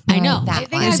 I know. That I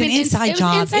think It's I've an been inside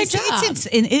job.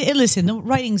 It's Listen, the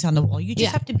writing's on the wall. You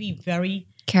just have to be very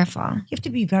careful. You have to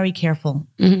be very careful.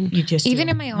 Mm-hmm. You just Even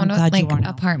do. in my I'm own glad you like are now.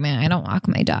 apartment, I don't walk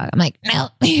my dog. I'm like, no,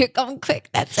 you're going quick.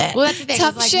 That's it. Well, that's the thing.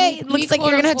 Tough It's like, shit. It looks like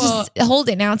you're gonna have to quote, just hold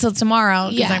it now until tomorrow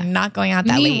because Yeah. I'm not going out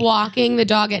that me late. walking the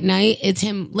dog at night, it's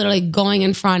him literally going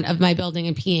in front of my building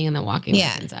and peeing and then walking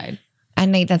back inside. At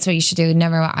night, that's what you should do.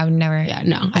 I would never. Yeah,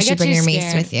 no. I should get bring you your mace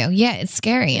scared. with you. Yeah, it's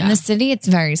scary. In the city, it's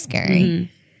very scary.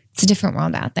 It's a different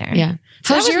world out there. Yeah.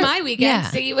 So How's that was your- my weekend. yeah.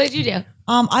 Siggy, what did you do?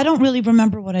 I don't really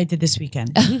remember what I did this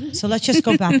weekend. So let's just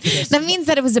go back to this. That means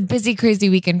that it was a busy, crazy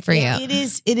weekend for you.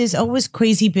 It is always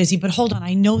crazy busy, but hold on.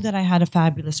 I know that I had a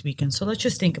fabulous weekend. So let's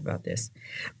just think about this.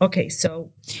 Okay,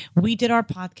 so we did our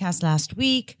podcast last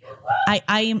week.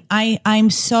 I'm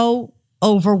so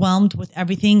overwhelmed with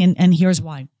everything, and here's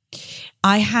why.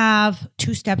 I have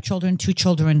 2 stepchildren, 2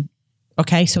 children.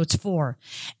 Okay, so it's 4.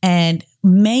 And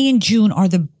May and June are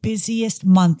the busiest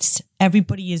months.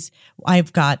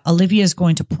 I've got Olivia's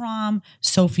going to prom,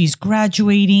 Sophie's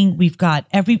graduating. We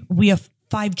have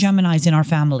 5 Geminis in our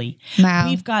family. Wow.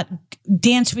 We've got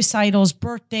dance recitals,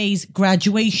 birthdays,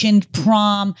 graduation,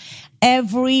 prom.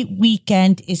 Every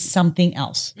weekend is something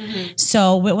else.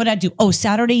 So what would I do? Oh,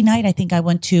 Saturday night, I think I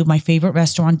went to my favorite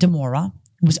restaurant, Demora.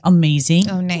 It was amazing.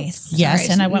 Oh, nice. Yes,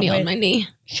 Sorry, and I went knee on with, my knee.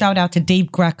 shout out to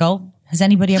Dave Greco. Has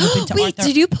anybody ever been to Wait, Arthur?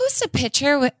 did you post a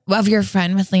picture of your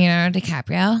friend with Leonardo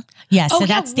DiCaprio? Yes, Oh, so yeah,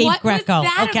 that's Dave what was Greco.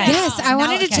 that Okay. about? Yes, I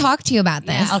wanted to talk to you about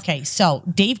this. Okay, so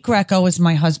Dave Greco is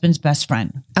my husband's best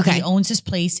friend. Okay. He owns his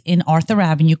place in Arthur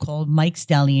Avenue called Mike's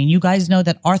Deli. And you guys know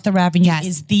that Arthur Avenue Yes.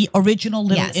 is the original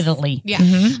Little Yes. Italy. Yeah.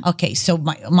 Okay, so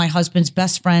my husband's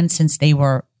best friend since they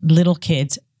were little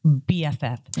kids,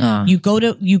 BFF. You go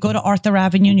to Arthur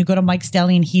Avenue and you go to Mike's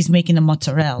Deli and he's making the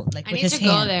mozzarella I with need his to go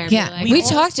hand. there. and be Yeah, like, we oh,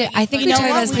 talked to. I think You we know tried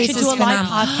what? those We places. should do a live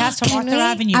phenomenal. podcast from Can Arthur we?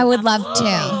 Avenue. I would love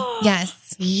to.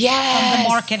 Yes. Yes. The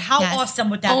market. How Yes. awesome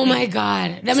would that Oh be? my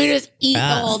God. That means just eat the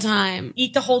whole time.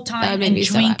 Eat the whole That time would make and me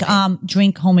so drink happy.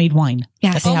 drink homemade wine.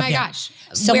 Yes. that they Oh have my there. gosh.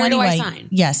 So Where anyway, do I sign?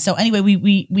 yes. So anyway,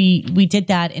 we did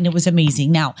that and it was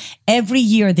amazing. Now, every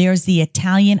year there's the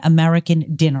Italian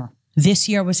American dinner. This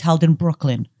year was held in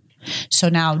Brooklyn. So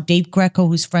now Dave Greco,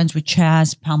 who's friends with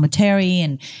Chaz Palminteri,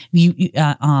 and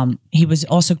he was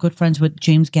also good friends with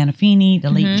James Gandolfini, the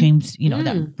late James,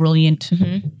 that brilliant,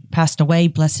 passed away,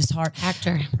 bless his heart.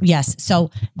 Actor. Yes. So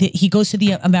he goes to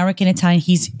the American Italian.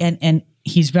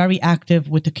 He's very active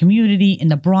with the community in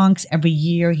the Bronx. Every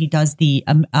year he does the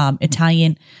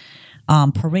Italian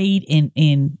parade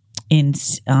in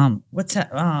what's that?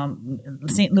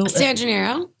 St. Louis. San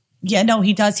Gennaro. Yeah, no,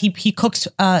 he does. He cooks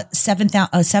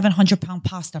 700-pound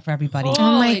pasta for everybody.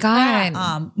 Oh my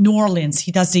God. New Orleans.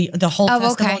 He does the whole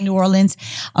festival in New Orleans.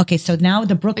 Okay, so now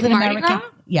the Brooklyn American.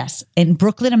 Yes, and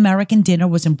Brooklyn American dinner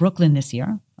was in Brooklyn this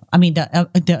year. I mean, the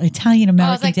Italian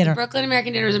American dinner. The Brooklyn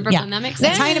American dinner was in Brooklyn. That makes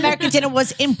sense. The Italian American dinner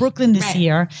was in Brooklyn this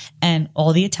year, and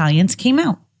all the Italians came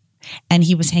out. And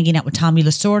he was hanging out with Tommy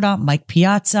Lasorda, Mike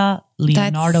Piazza,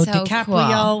 Leonardo DiCaprio.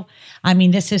 Cool. I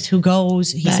mean, this is who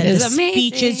goes. He said the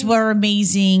speeches were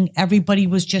amazing. Everybody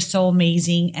was just so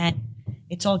amazing. And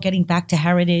it's all getting back to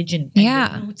heritage and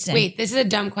roots. Wait, this is a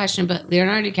dumb question, but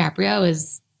Leonardo DiCaprio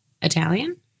is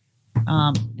Italian?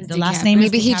 The last name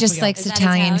maybe is he just likes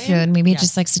Italian food. Maybe he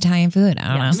just likes Italian food. I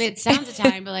don't know. I mean, it sounds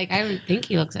Italian, but like I don't think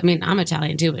he looks. I mean, I'm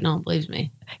Italian too, but no one believes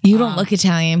me. You don't look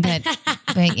Italian, but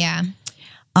yeah.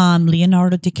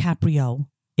 Leonardo DiCaprio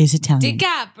is Italian.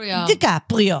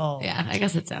 DiCaprio. Yeah, I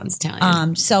guess it sounds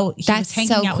Italian. So he was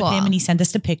hanging out with him, and he sent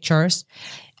us the pictures.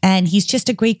 And he's just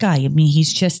a great guy. I mean,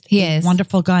 he's just a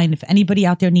wonderful guy. And if anybody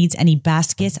out there needs any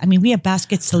baskets, I mean, we have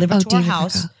baskets delivered to our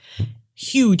house.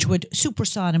 Huge with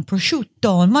superson and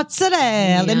prosciutto and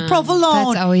mozzarella and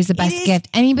provolone. That's always the best gift.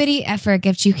 Anybody for a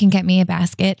gift, you can get me a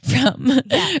basket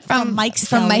from Mike's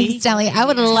Deli. I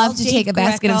would love to take a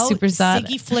basket of superson.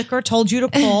 Siggy Flicker told you to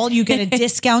call. You get a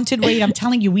discounted rate. I'm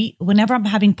telling you, whenever I'm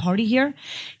having party here,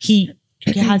 he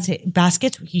has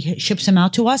baskets. He ships them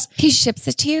out to us. He ships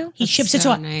it to you? He ships it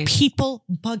to us. Nice. People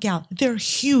bug out. They're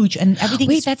huge and everything.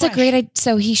 Wait, that's fresh. A great idea.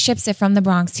 So he ships it from the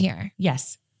Bronx here.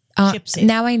 Yes.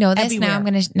 Now I know this. Everywhere.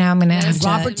 Now I'm gonna have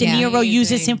Robert De Niro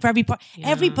uses him for every part. Yeah.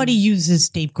 Everybody uses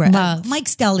Dave Greco.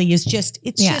 Mike's Deli is just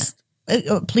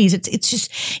please,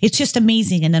 it's just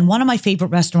amazing. And then one of my favorite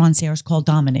restaurants there is called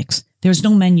Dominic's. There's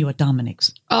no menu at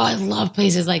Dominic's. Oh, I love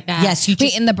places like that. Yes,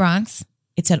 wait, in the Bronx.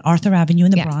 It's at Arthur Avenue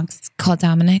in the Bronx. It's called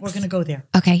Dominic's. We're going to go there.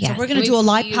 Okay, yeah. So we're going to do a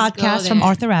live podcast from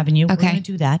Arthur Avenue. Okay. We're going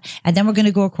to do that. And then we're going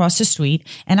to go across the street.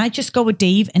 And I just go with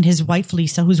Dave and his wife,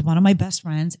 Lisa, who's one of my best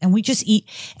friends. And we just eat.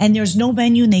 And there's no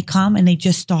menu. And they come and they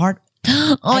just start.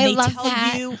 I love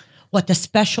that. You what the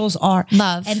specials are.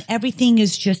 Love. And everything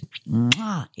is just,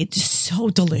 it's so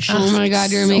delicious. Oh my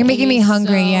God, you're making me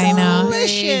hungry. Yeah, I know.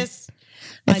 Delicious.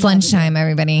 It's lunchtime,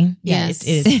 everybody. Yes,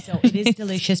 it is. So it is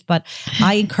delicious. But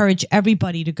I encourage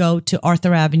everybody to go to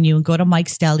Arthur Avenue and go to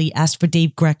Mike's Deli, ask for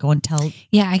Dave Greco and tell.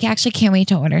 Yeah, I actually can't wait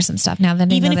to order some stuff now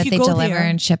that I know that they deliver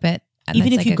and ship it.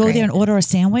 Even if you go there and order a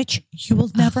sandwich, you will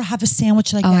never have a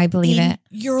sandwich like that. I believe it.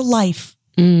 Your life.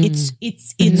 It's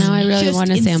now I really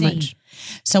want a sandwich.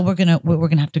 So we're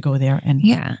gonna have to go there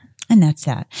and that's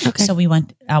that. Okay. So we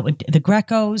went out with the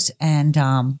Grecos and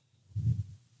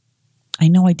I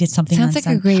know I did something. Sounds like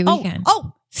a great weekend.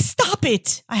 Oh, stop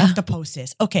it. I have to post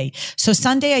this. Okay. So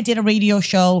Sunday I did a radio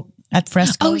show at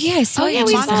Fresco. Oh, yeah. So we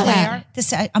saw that.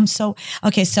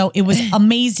 So it was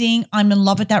amazing. I'm in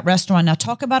love with that restaurant. Now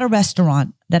talk about a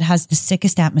restaurant that has the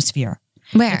sickest atmosphere.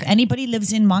 Where? If anybody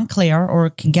lives in Montclair or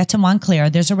can get to Montclair,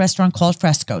 there's a restaurant called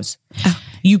Fresco's. Oh.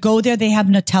 You go there, they have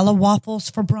Nutella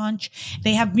waffles for brunch.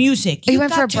 They have music. You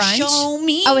went for brunch? Show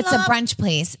me it's a brunch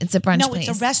place. It's a brunch place.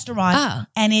 No, it's a restaurant.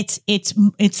 And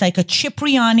it's like a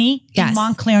Cipriani in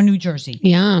Montclair, New Jersey.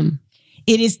 Yum.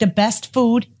 It is the best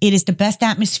food. It is the best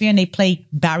atmosphere, and they play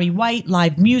Barry White,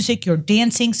 live music. You're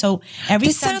dancing. So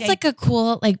this sounds like a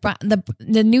cool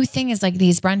the new thing is like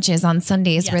these brunches on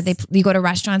Sundays where you go to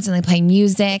restaurants and they play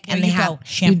music and they have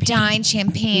you dine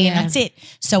champagne. Yeah. That's it.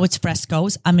 So it's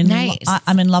Fresco's. I'm in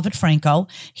love with Franco.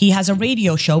 He has a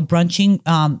radio show brunching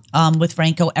with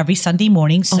Franco every Sunday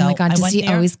morning. So oh my God, does he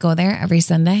always go there every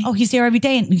Sunday? Oh, he's there every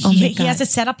day, and he has a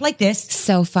setup like this.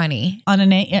 So funny on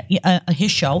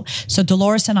his show. So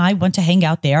Dolores and I went to hang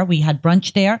out there. We had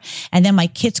brunch there. And then my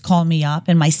kids called me up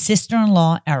and my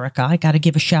sister-in-law, Erica, I got to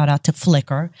give a shout out to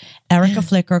Flicker. Erica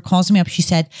Flicker calls me up. She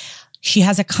said she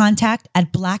has a contact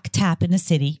at Black Tap in the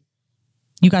city.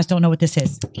 You guys don't know what this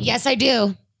is? Yes, I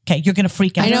do. Okay, you're going to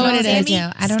freak out. I know what it is.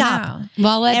 I don't know.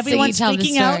 Well, let's Everyone's tell freaking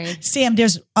the story. out. Sam,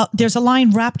 there's a line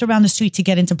wrapped around the street to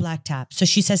get into Black Tap. So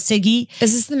she says, Siggy.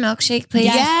 Is this the milkshake place?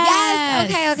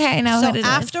 Yes. Okay. I know what it is.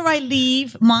 So after I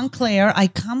leave Montclair, I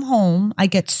come home. I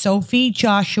get Sophie,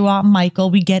 Joshua,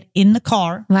 Michael. We get in the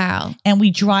car. Wow. And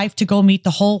we drive to go meet the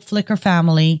whole Flicker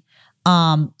family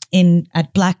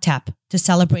at Black Tap to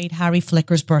celebrate Harry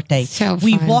Flicker's birthday. So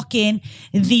we fun. walk in,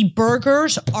 the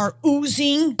burgers are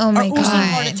oozing. Oh my God.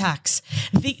 Heart attacks.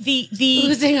 The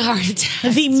Losing a heart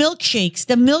attack. the milkshakes.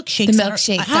 The are-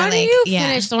 milkshakes. How are do like, you yeah.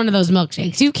 finish one of those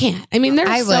milkshakes? You can't. I mean, they're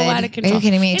I so would. out of control. Are you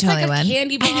kidding me? I It's totally like a would.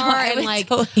 candy bar I know, I and would like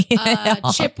totally- I know.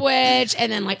 chipwich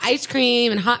and then like ice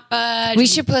cream and hot fudge. We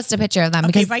should post a picture of them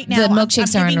Okay, because right now the I'm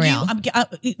milkshakes are giving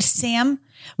unreal. Sam,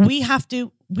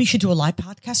 we should do a live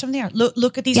podcast from there.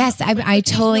 Look at these. Yes, I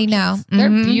totally know. They're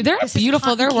Mhm. they're This is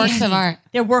beautiful. They're cotton works candy. of art.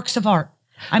 They're works of art.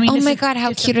 I mean, Oh this my is God, how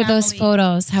just a cute are those family-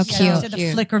 photos? How Yeah, cute. these are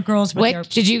the Flicker girls. With Wait, their,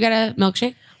 did you get a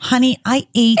milkshake? honey, I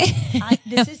ate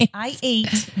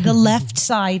the left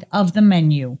side of the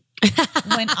menu.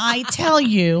 When I tell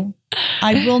you,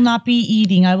 I will not be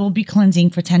eating. I will be cleansing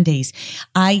for 10 days.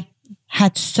 I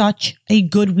had such a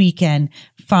good weekend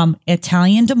from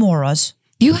Italian Demoras,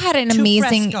 You had an Two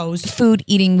amazing frescoes. food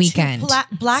eating weekend.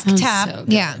 Black Sounds Tap. so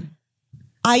good. Yeah.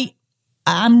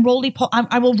 I'm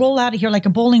I will roll out of here like a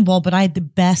bowling ball, but I had the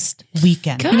best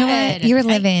weekend. Good. You know what? You're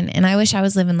living, and I wish I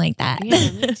was living like that.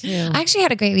 Yeah, me too. I actually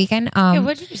had a great weekend. Yeah,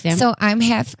 what'd you do, Sam? So I'm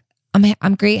half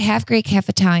Greek, half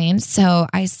Italian. So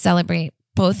I celebrate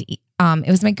both.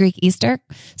 It was my Greek Easter.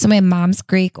 So my mom's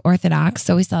Greek Orthodox.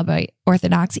 So we celebrate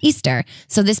Orthodox Easter.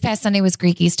 So this past Sunday was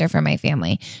Greek Easter for my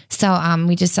family. So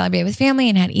we just celebrated with family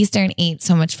and had Easter and ate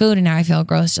so much food. And now I feel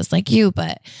gross just like you.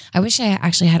 But I wish I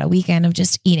actually had a weekend of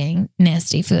just eating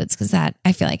nasty foods because that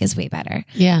I feel like is way better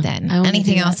Yeah, than I wanna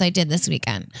anything do that. else I did this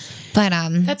weekend. But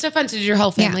That's so fun. So did your whole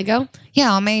family go?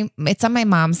 yeah, it's on my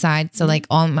mom's side. So like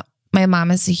my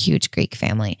mom is a huge Greek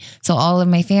family. So all of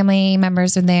my family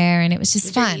members are there and it was just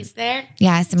Was your fun. niece there?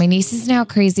 Yes. And my niece is now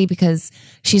crazy because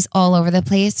she's all over the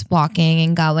place walking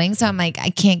and going. So I'm like, I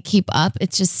can't keep up.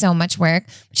 It's just so much work.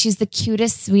 She's the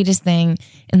cutest, sweetest thing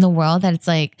in the world that it's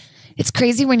like, it's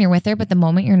crazy when you're with her, but the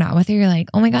moment you're not with her, you're like,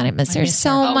 oh my God, I miss her miss so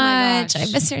her. Oh my much. gosh.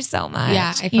 I miss her so much.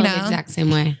 Yeah, I feel the exact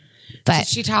same way. But Did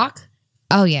she talk?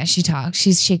 oh yeah, she talks.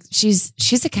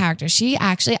 She's a character. She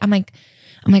actually, I'm like,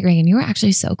 Reagan, you were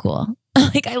actually so cool.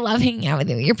 Like I love hanging out with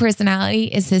you. Your personality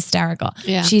is hysterical.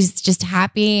 Yeah. She's just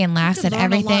happy and laughs at Learn a lot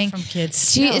everything. from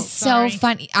kids. She No, is sorry. so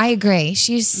funny. I agree.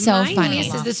 She's so My funny.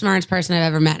 niece is the smartest person I've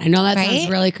ever met. I know that sounds Right?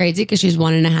 really crazy because she's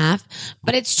 1.5,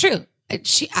 but it's true. I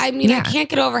Yeah. can't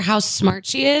get over how smart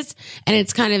she is, and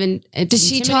it's kind of Does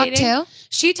she talk intimidating. too?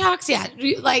 She talks, yeah.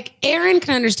 Like Erin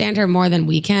can understand her more than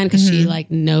we can because she like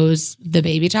knows the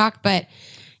baby talk, but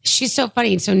she's so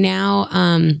funny. So now,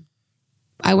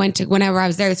 whenever I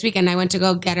was there this weekend, I went to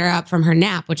go get her up from her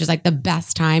nap, which is like the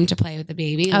best time to play with the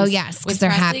baby. Oh, yes, 'cause with they're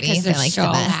Presley, happy. 'cause They're, they're like, so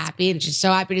the best. happy, and she's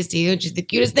so happy to see you. And she's the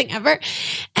cutest thing ever.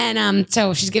 And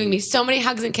so she's giving me so many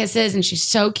hugs and kisses, and she's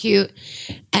so cute.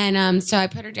 And so I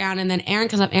put her down, and then Erin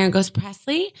comes up. Erin goes,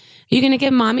 "Presley, are you going to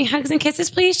give mommy hugs and kisses,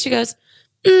 please?" She goes,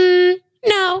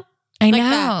 "No." I Like know.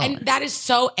 that. And that is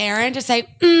so Erin to say,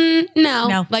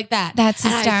 no, like that. That's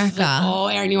And I was just hysterical. like, oh,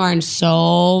 Erin, you are in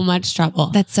so much trouble.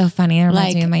 That's so funny. It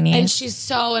reminds me of my and niece. she's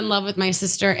so in love with my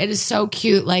sister. It is so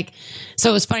cute. Like,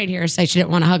 so it was funny to hear her say she didn't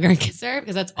want to hug her and kiss her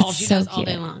because that's all she So does all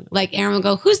day cute. long. Like, Erin will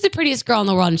go, "Who's the prettiest girl in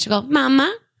the world?" And she'll go,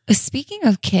 "Mama." Speaking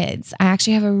of kids, I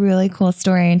actually have a really cool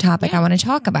story and topic I want to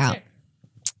talk about.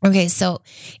 Okay, so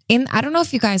I don't know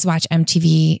if you guys watch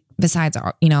MTV besides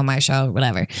my show or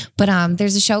whatever, but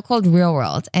there's a show called Real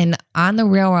World, and on the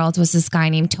Real World was this guy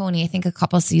named Tony, I think a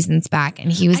couple seasons back,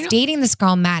 and he was dating this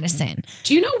girl Madison.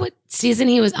 Do you know what season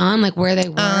he was on? Like where they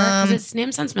were? Because his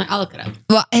name sounds familiar. I'll look it up.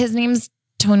 Well, his name's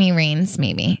Tony Raines,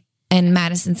 maybe. And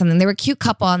Madison something. They were a cute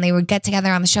couple and they would get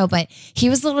together on the show, but he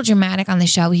was a little dramatic on the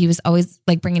show. He was always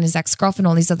like bringing his ex-girlfriend,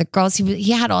 all these other girls.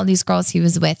 He had all these girls he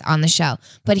was with on the show,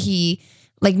 but he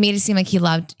like made it seem like he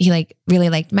like really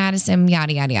liked Madison,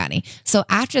 yada, yada, yada. So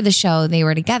after the show, they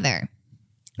were together,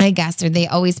 I guess, or they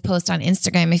always post on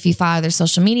Instagram. If you follow their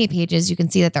social media pages, you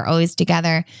can see that they're always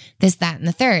together, this, that, and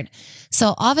the third.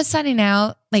 So all of a sudden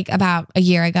now, like about a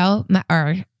year ago,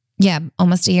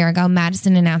 almost a year ago,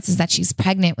 Madison announces that she's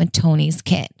pregnant with Tony's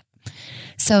kid.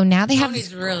 So now they have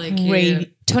Tony's really cute.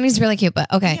 Wait. Tony's really cute,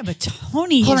 but okay. Yeah, but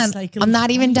Tony Hold is on. like. I'm not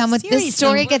even done with this seriously.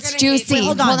 story. we're Gets gonna hate- juicy. Wait,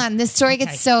 hold on. This story Okay.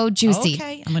 gets so juicy.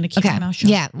 Okay, I'm going to keep my mouth shut.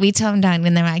 Yeah, wait till I'm done,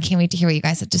 and then I can't wait to hear what you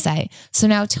guys have to say. So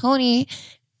now Tony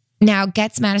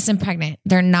gets Madison pregnant.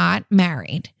 They're not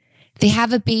married. They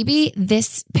have a baby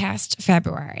this past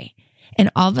February, and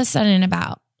all of a sudden,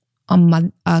 about a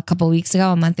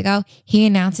month ago, he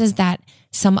announces that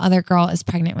some other girl is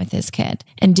pregnant with his kid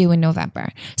and due in November.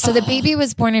 So the baby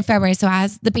was born in February. So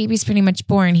as the baby's pretty much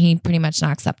born, he pretty much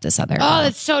knocks up this other girl. Oh,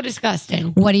 that's so disgusting.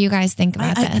 What do you guys think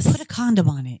about I this? put a condom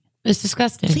on it. It's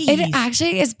disgusting. Please. It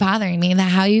actually is bothering me that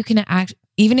how you can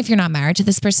even if you're not married to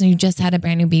this person, you just had a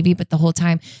brand new baby, but the whole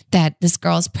time that this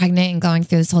girl's pregnant and going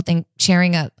through this whole thing,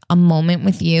 sharing a moment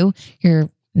with you, you're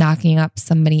knocking up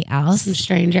somebody else. Some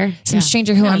stranger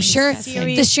who I'm sure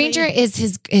the stranger is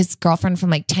his girlfriend from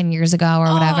like 10 years ago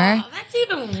or whatever. Oh, that's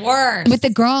even worse. But the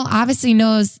girl obviously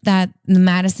knows that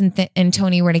Madison and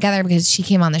Tony were together because she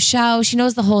came on the show. She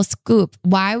knows the whole scoop.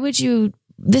 Why would you,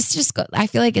 I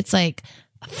feel like it's like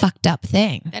a fucked up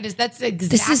thing. That's exactly.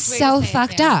 This is so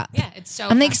fucked up. Yeah, it's so.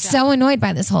 I'm like so annoyed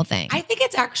by this whole thing. I think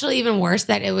it's actually even worse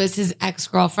that it was his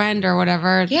ex-girlfriend or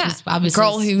whatever. Yeah,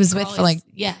 girl he was with for like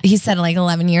he said like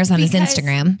 11 years on his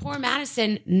Instagram. Poor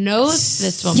Madison knows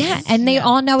this woman. Yeah, and they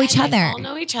all know each other. They all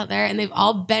know each other, and they've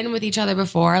all been with each other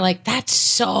before. Like that's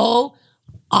so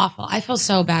awful. I feel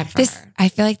so bad for her. I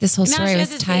feel like this whole now story she was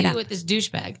has this tied baby up with this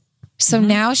douchebag. So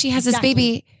now she has this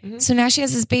baby. So now she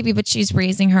has this baby, but she's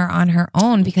raising her on her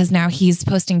own because now he's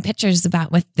posting pictures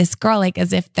with this girl, like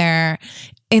as if they're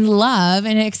in love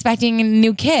and expecting a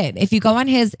new kid. If you go on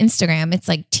his Instagram, it's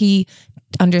like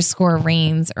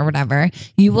T_Rains or whatever.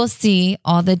 You will see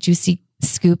all the juicy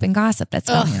scoop and gossip that's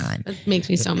going on. It makes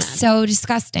me so mad. So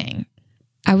disgusting.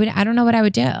 I don't know what I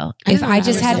would do if I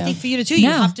just had nothing for you to do. You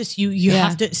have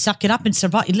to suck it up and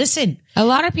survive. Listen,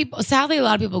 sadly, a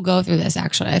lot of people go through this.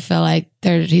 Actually, I feel like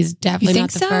he's definitely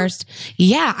not the first.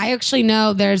 Yeah, I actually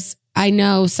know I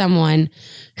know someone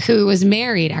who was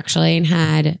married actually and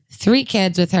had 3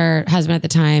 kids with her husband at the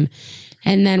time,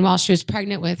 and then while she was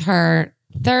pregnant with her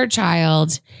 3rd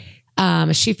child,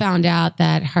 she found out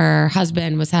that her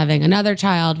husband was having another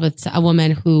child with a woman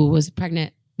who was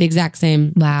pregnant. The exact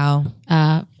same bar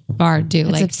do.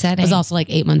 It's upsetting. Was also like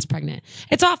 8 months pregnant.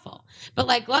 It's awful. But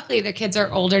like luckily their kids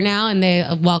are older now and they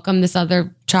welcome this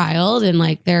other child and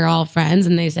like they're all friends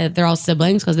and they said they're all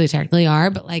siblings because they technically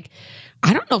are. But like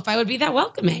I don't know if I would be that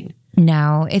welcoming.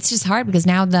 No, it's just hard because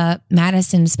now the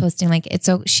Madison's posting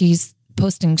she's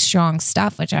posting strong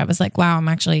stuff, which I was like, wow, I'm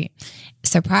actually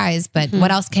surprised. But what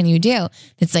else can you do?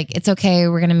 It's like, it's okay.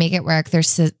 We're going to make it work. They're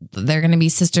going to be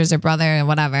sisters or brother or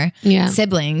whatever,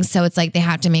 siblings. So it's like, they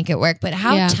have to make it work. But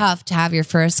how tough to have your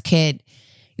first kid.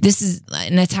 This is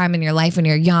in a time in your life when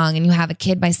you're young and you have a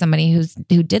kid by somebody who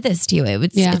did this to you.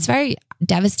 It's very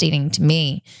devastating to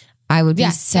me. I would be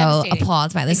so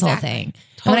appalled by this whole thing.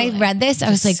 Totally. When I read this, I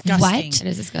was like, what? It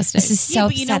is disgusting. This is so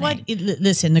but you know what?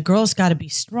 Listen, the girl's got to be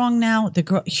strong now. The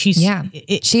girl, she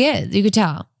is. You could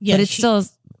tell. Yeah, but it's still...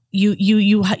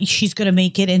 she's going to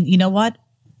make it. And you know what?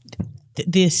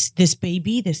 This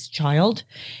baby, this child,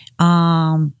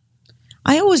 I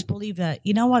always believe that,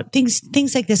 you know what?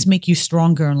 Things like this make you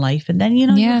stronger in life. And then, you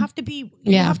have to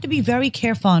be very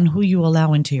careful on who you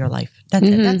allow into your life.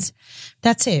 That's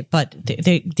it. But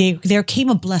there came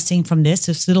a blessing from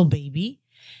this little baby.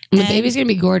 And the baby's going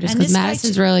to be gorgeous because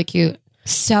Madison's really cute.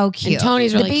 So cute. And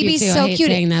Tony's really cute too. So I hate cute.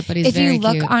 saying that, but he's very cute.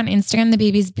 If you look on Instagram, the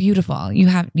baby's beautiful. You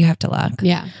have to look.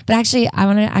 Yeah. But actually, I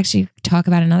want to actually talk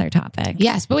about another topic.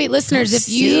 Yes. But wait, listeners, if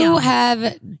you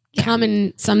have come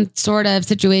in some sort of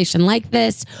situation like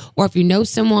this, or if you know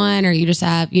someone, or you just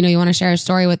have, you want to share a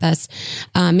story with us,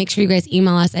 make sure you guys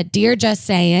email us at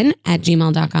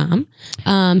dearjustsaying@gmail.com.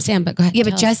 Sam, but go ahead. Yeah,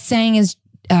 but just saying is,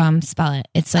 spell it.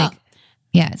 It's like,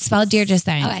 yeah, it's spelled Dear Just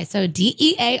Saying. Okay, so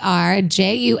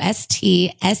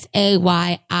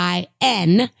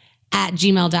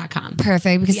DearJustsaying@gmail.com.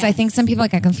 Perfect, because I think some people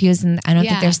get confused and I don't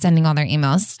think they're sending all their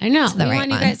emails. I know. To the we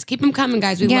want you guys to keep them coming,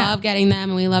 guys. We love getting them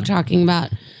and we love talking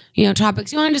about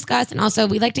topics you want to discuss. And also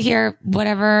we like to hear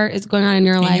whatever is going on in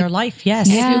your life. In your life, yes.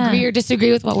 If you agree or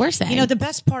disagree with what we're saying. The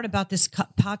best part about this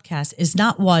podcast is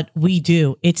not what we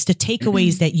do. It's the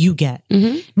takeaways that you get.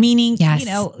 Meaning,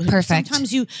 perfect.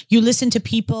 Sometimes you listen to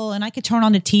people and I could turn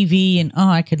on the TV and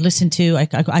I could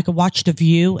watch The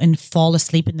View and fall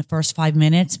asleep in the first 5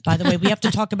 minutes. By the way, we have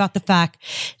to talk about the fact,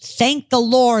 thank the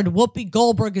Lord, Whoopi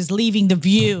Goldberg is leaving The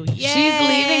View. Yay! She's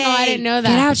leaving. Oh, I didn't know that.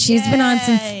 Get out. She's been on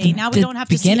since now we don't have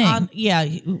beginning.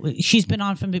 She's been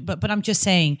on from, but I'm just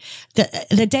saying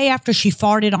the day after she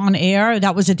farted on air,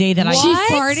 that was a day that She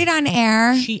farted on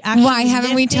air. Why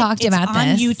haven't we talked about this?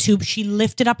 On YouTube, she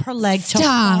lifted up her leg to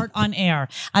fart on air.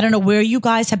 I don't know where you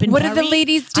guys have been. What do the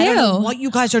ladies do? I don't know what you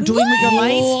guys are doing with your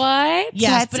life. What? Yes,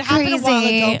 That's but it happened a while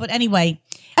ago. But anyway.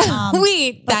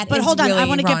 But hold on, really I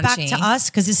want to get back to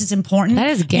us because this is important. That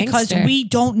is gangster. Because we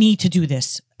don't need to do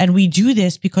this, and we do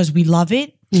this because we love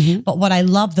it. But what I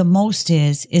love the most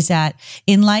is that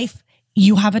in life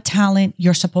you have a talent,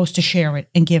 you're supposed to share it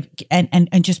and give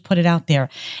and just put it out there,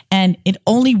 and it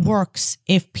only works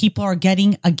if people are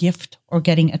getting a gift or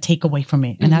getting a takeaway from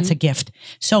it, and that's a gift.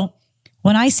 So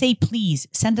When I say please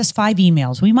send us 5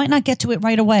 emails, we might not get to it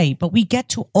right away, but we get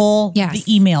to all the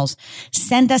emails.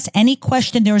 Send us any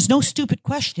question. There is no stupid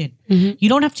question. You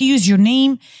don't have to use your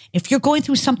name. If you're going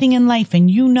through something in life and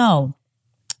you know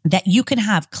that you can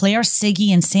have Claire, Siggy,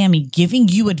 and Sammy giving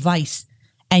you advice,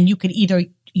 and you could either,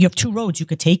 you have 2 roads. You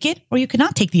could take it or you could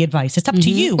not take the advice. It's up to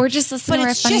you. Or just listen to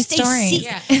our funny story.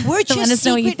 We're just let us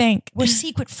know what you think. We're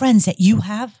secret friends that you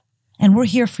have, and we're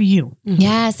here for you.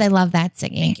 Yes, I love that,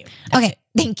 Siggy. Thank you. Okay,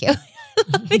 thank you.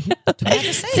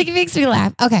 Siggy makes me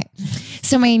laugh. Okay,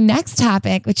 so my next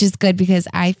topic, which is good because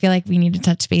I feel like we need to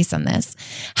touch base on this.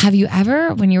 Have you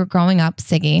ever, when you were growing up,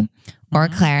 Siggy or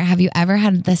Claire, have you ever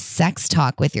had the sex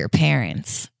talk with your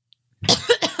parents?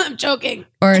 I'm joking.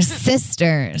 Or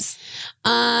sisters?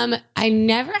 I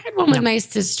never had one with my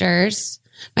sisters.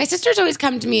 My sisters always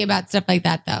come to me about stuff like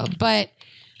that, though. But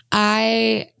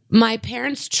my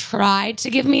parents tried to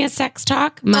give me a sex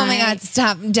talk. Oh my God,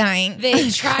 stop, I'm dying. They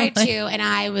tried to,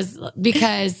 and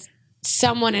because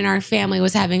someone in our family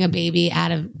was having a baby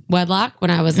out of wedlock when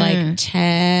I was like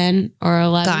 10 or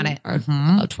 11. Got it. Or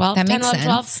 12, That 10, makes 11,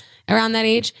 12, sense. around that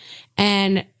age.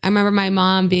 And I remember my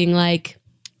mom being like,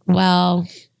 well,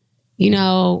 you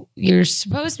know, you're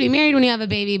supposed to be married when you have a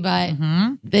baby, but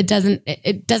it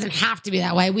doesn't have to be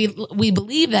that way. We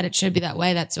believe that it should be that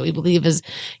way. That's what we believe as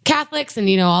Catholics, and,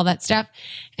 you know, all that stuff.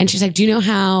 And she's like, do you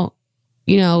know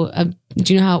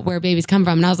where babies come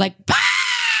from? And I was like, bah!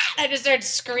 I just started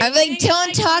screaming. I'm like,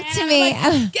 don't talk to me.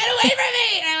 Like, get away from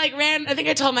me. And I ran. I think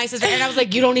I told my sister, and I was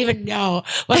like, you don't even know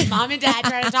what mom and dad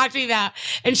tried to talk to me about.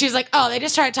 And she was like, oh, they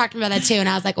just tried to talk to me about that too. And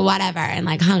I was like, whatever. And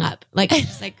like hung up. Like,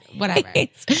 just like, whatever.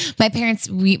 My parents,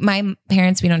 we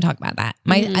don't talk about that.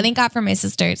 I thank God for my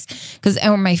sisters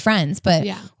or my friends, but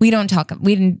we don't talk.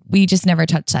 We just never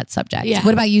touch that subject. Yeah.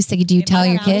 What about you, Siggy? Do you tell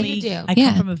your kid? You do. I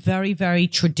come from a very, very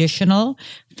traditional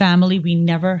family. We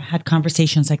never had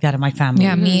conversations like that in my family.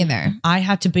 Yeah, me either. I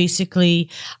had to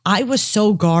I was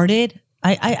so guarded.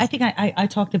 I think I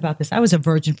talked about this. I was a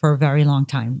virgin for a very long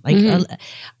time.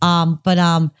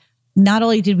 Not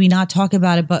only did we not talk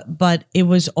about it, but it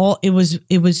was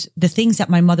the things that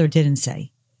my mother didn't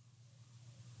say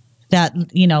that,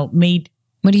 you know, made.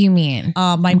 What do you mean?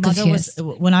 My mother was,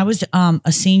 when I was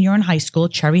a senior in high school,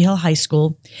 Cherry Hill High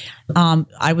School,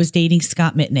 I was dating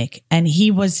Scott Mitnick, and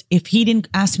if he didn't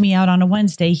ask me out on a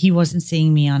Wednesday, he wasn't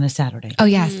seeing me on a Saturday. Oh,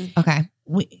 yes. Okay.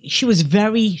 She was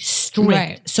very strict.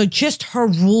 Right. So just her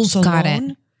rules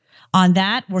alone on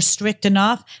that were strict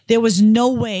enough. There was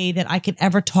no way that I could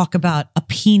ever talk about a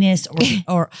penis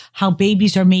or how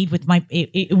babies are made with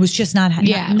it was just not,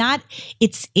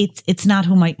 it's not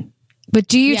who my. But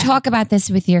do you talk about this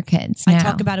with your kids now? I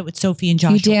talk about it with Sophie and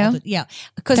Joshua. You do? Yeah.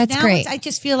 Because that's now great. I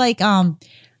just feel like, I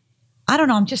don't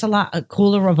know, I'm just a lot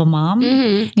cooler of a mom.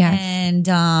 Yes.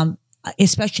 And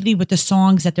especially with the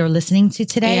songs that they're listening to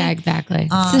today. Yeah, exactly.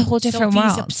 It's a whole different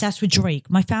Sophie's world. obsessed with Drake.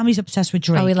 My family's obsessed with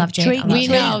Drake. Oh, we love Drake. We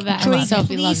know that. Drake,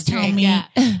 Sophie please loves tell Drake. me Yeah.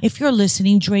 if you're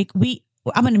listening, Drake.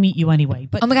 I'm going to meet you anyway.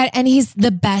 But Oh my God. And he's the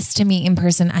best to meet in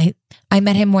person. I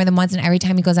met him more than once, and every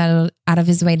time he goes out of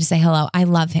his way to say hello, I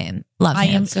love him. I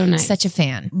him. am so nice. Such a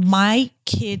fan. my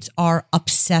kids are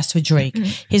obsessed with Drake.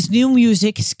 His new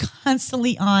music is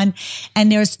constantly on,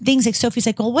 and there's things like Sophie's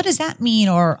like, "Well, what does that mean?"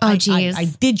 Or Oh, I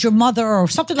geez. did your mother," or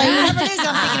something like whatever it is.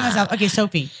 I'm thinking to myself, "Okay,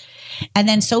 Sophie." And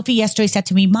then Sophie yesterday said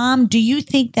to me, "Mom, do you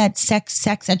think that sex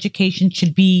education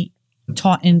should be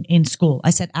taught in school?"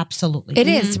 I said, "Absolutely." It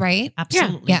is, right?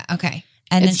 Absolutely. Yeah. Okay.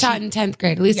 And It's taught in 10th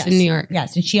grade, at least in New York.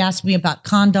 Yes. And she asked me about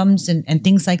condoms and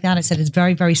things like that. I said, it's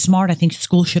very, very smart. I think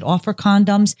school should offer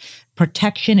condoms,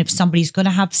 protection. If somebody's going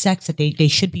to have sex, that they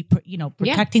should be,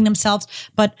 protecting themselves.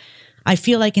 But I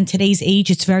feel like in today's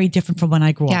age, it's very different from when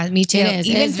I grew up. Yeah, me too. It is. It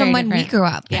Even is from very when we different. grew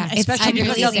up. Yeah, It's especially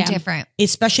because completely of- different.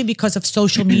 Especially because of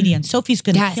social media. And Sophie's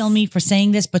going to kill me for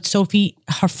saying this, but Sophie,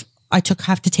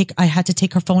 I had to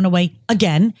take her phone away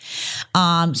again.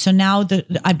 So now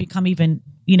I become even,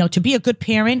 to be a good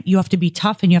parent, you have to be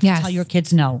tough and you have to tell your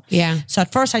kids no. Yeah. So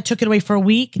at first I took it away for a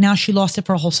week. Now she lost it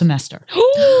for a whole semester.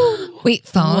 Wait,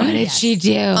 phone? What did she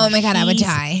do? Oh my God, I would She's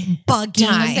die.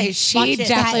 Bugging. Say she Watch it.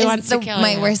 definitely That wants is to kill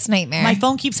my you. worst nightmare. My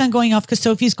phone keeps on going off because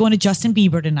Sophie's going to Justin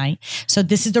Bieber tonight. So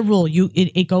this is the rule.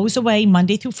 It goes away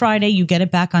Monday through Friday. You get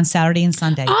it back on Saturday and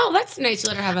Sunday. Oh, that's nice to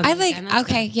let her have a I weekend. like, That's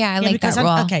okay, yeah, I Yeah, like because that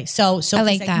rule. okay, so Sophie's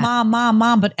like like, that.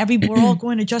 Mom, but we're all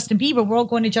going to Justin Bieber. We're all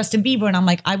going to Justin Bieber. And I'm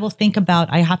like, I will think about,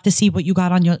 I have to see what you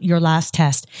got on your last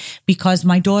test, because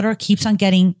my daughter keeps on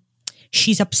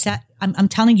she's upset. I'm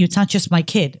telling you, it's not just my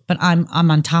kid, but I'm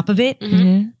on top of it.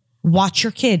 watch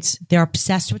your kids. They're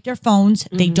obsessed with their phones.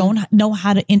 They don't know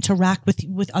how to interact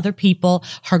with other people.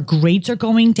 Her grades are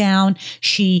going down.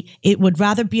 It would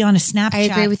rather be on a Snapchat. I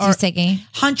agree with you, Siggy.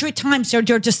 100 times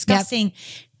they're discussing.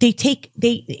 They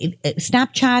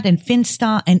Snapchat and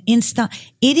Finsta and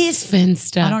Insta. It is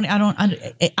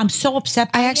Finsta. I'm so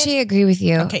upset. I actually agree with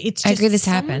you. Okay, it's I just agree this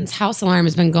Someone's happens. house alarm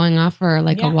has been going off for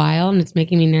like a while, and it's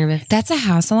making me nervous. That's a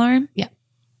house alarm? Yeah.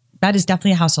 That is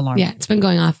definitely a house alarm. Yeah, it's been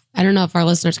going off. I don't know if our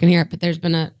listeners can hear it, but there's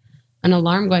been an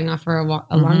alarm going off for a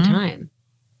long time.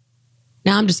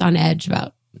 Now I'm just on edge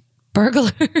about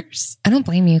burglars. I don't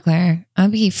blame you, Claire. I'll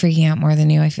be freaking out more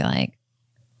than you, I feel like.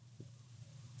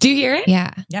 Do you hear it?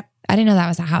 Yeah. Yep. I didn't know that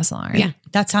was a house alarm. Yeah.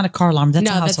 That's not a car alarm. That's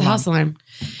a house alarm.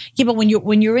 Yeah, but when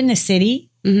you're in the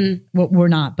city, we're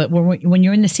not. But when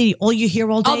you're in the city, all you hear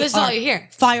all day. Oh, this is all you hear.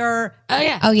 Fire. Oh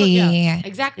yeah. Oh yeah.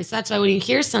 Exactly. So that's why when you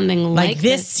hear something Like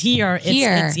this here,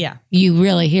 it's you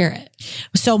really hear it.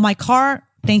 So my car.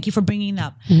 Thank you for bringing it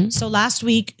up. So last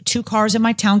week, 2 cars in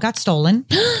my town got stolen,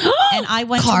 and I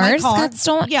went to my car. Got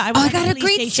stolen. Yeah, I got a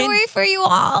great story for you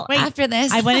all after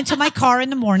this. I went into my car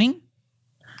in the morning.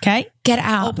 Okay, get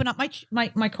out. Open up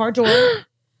my car door.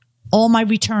 All my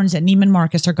returns at Neiman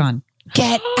Marcus are gone.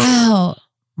 Get out.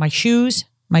 My shoes,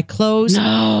 my clothes.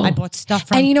 No. I bought stuff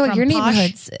from. And you know what? Your Posh.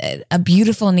 neighborhood's a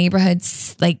beautiful neighborhood.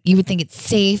 Like you would think it's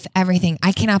safe. Everything.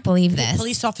 I cannot believe this. The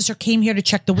police officer came here to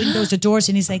check the windows, the doors,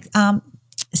 and he's like,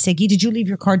 Siggy, did you leave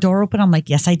your car door open? I'm like,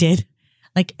 yes, I did.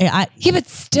 Like, yeah, but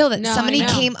still, that somebody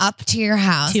came up to your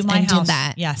house to my and house. did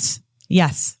that. Yes.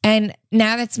 And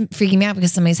now that's freaking me out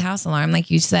because somebody's house alarm,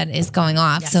 like you said, is going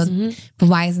off. Yes. So, but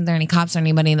why isn't there any cops or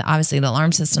anybody? Obviously, the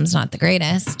alarm system's not the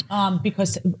greatest.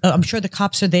 Because I'm sure the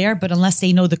cops are there, but unless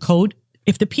they know the code,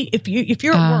 if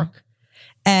you're at work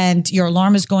and your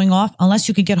alarm is going off, unless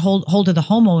you could get hold of the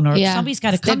homeowner, somebody's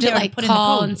got to come there and put in the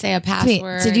code and say a password.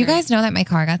 Wait, did you guys know that my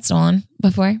car got stolen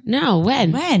before? No,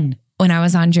 when? When I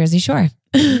was on Jersey Shore.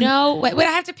 No, wait,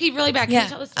 I have to pee really bad. Can you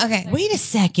tell us? Okay. Wait a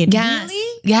second. Yes.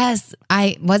 Really? Yes.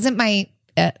 I wasn't my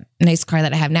nice car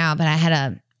that I have now, but I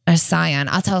had a Scion.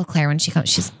 I'll tell Claire when she comes.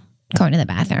 She's going to the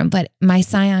bathroom, but my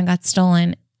Scion got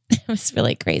stolen. It was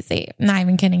really crazy. I'm not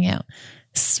even kidding you.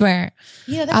 Swear.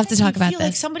 Yeah, I'll have to talk about this.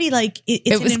 Like somebody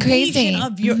it was crazy.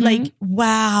 Of your like,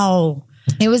 wow.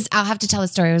 It was. I'll have to tell the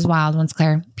story. It was wild once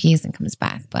Claire pees and comes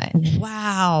back. But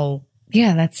wow.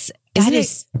 Yeah,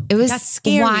 it was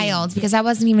scary. Wild because I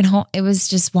wasn't even home. It was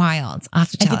just wild. I'll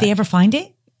have to tell Did they ever find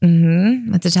it? Mm-hmm.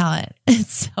 I have to tell it.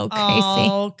 It's so crazy.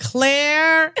 Oh,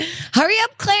 Claire. Hurry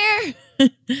up, Claire.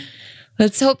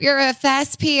 Let's hope you're a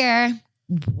fast peer.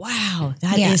 Wow.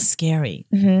 That is scary.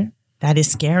 That is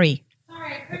scary.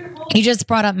 You just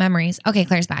brought up memories. Okay,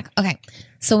 Claire's back. Okay.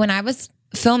 So when I was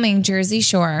filming Jersey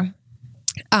Shore,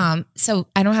 so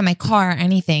I don't have my car or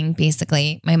anything.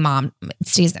 Basically, my mom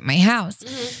stays at my house.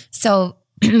 So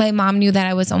my mom knew that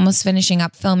I was almost finishing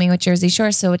up filming with Jersey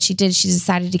Shore. So what she did, she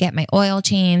decided to get my oil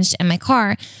changed and my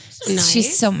car.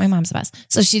 Nice. My mom's the best.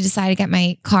 So she decided to get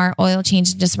my car oil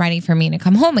changed and just ready for me to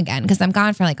come home again because I'm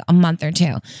gone for like a month or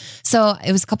 2. So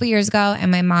it was a couple years ago and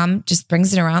my mom just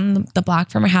brings it around the block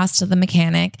from her house to the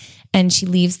mechanic and she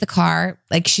leaves the car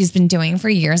like she's been doing for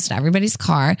years to everybody's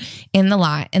car in the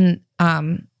lot. And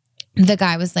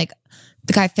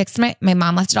the guy fixed my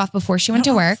mom left it off before she went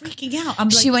to work. I'm freaking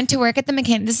out. She went to work at the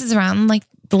mechanic. This is around like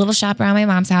the little shop around my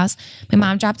mom's house. My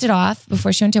mom dropped it off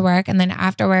before she went to work. And then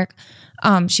after work,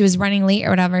 she was running late or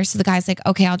whatever. So the guy's like,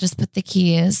 okay, I'll just put the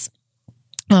keys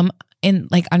in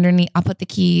like underneath. I'll put the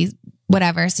keys,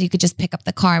 whatever. So you could just pick up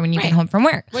the car when you get home from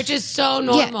work. Which is so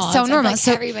normal. Yeah, so normal. Like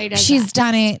so everybody does she's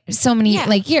done it so many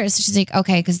like years. So she's like,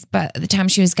 okay, because by the time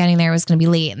she was getting there, it was going to be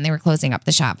late and they were closing up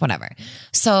the shop, whatever.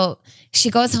 So she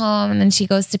goes home and then she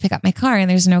goes to pick up my car and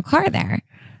there's no car there.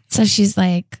 So she's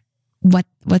like,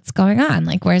 what's going on?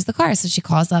 Like, where's the car? So she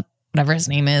calls up whatever his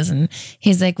name is. And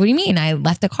he's like, what do you mean? I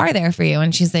left the car there for you.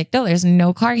 And she's like, no, there's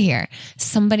no car here.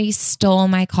 Somebody stole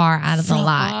my car out of the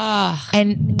lot.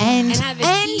 And had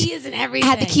the keys and everything.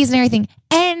 Had the keys and everything.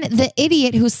 And the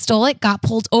idiot who stole it got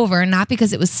pulled over, not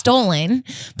because it was stolen,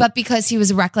 but because he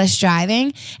was reckless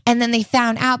driving. And then they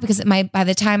found out because by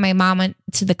the time my mom went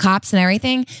to the cops and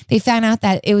everything, they found out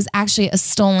that it was actually a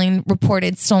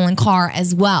reported stolen car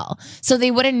as well. So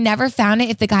they would have never found it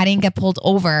if the guy didn't get pulled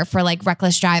over for like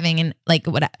reckless driving and like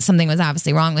something was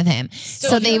obviously wrong with him.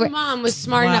 So mom was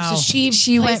smart enough, so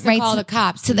she went right to call to the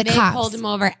cops. to the they cops. pulled him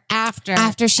over after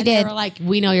she and did. They were like,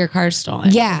 we know your car's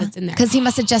stolen. Yeah, it's in there. because he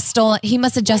must have just stolen. He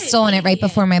must have just stolen it right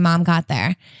before my mom got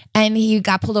there, and he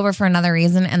got pulled over for another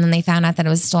reason. And then they found out that it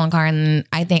was a stolen car, and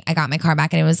I think I got my car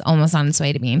back, and it was almost on its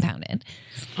way to being impounded.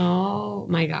 Oh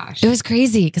my gosh, it was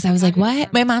crazy because I was like,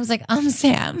 "What?" My mom's like,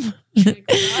 Sam."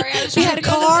 We had a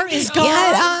car is gone.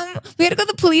 We had to go to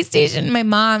the police station. My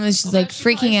mom was just like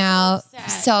freaking out,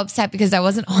 so upset because I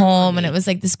wasn't home, and it was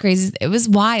like this crazy. It was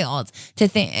wild to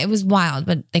think. It was wild,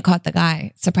 but they caught the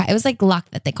guy. Surprise! It was like luck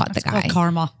that they caught the guy.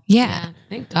 Karma. Yeah.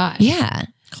 Thank God. Yeah.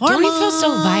 Karma. Don't you feel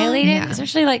so violated?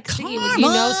 Especially like Siggy, when you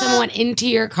know someone went into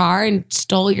your car and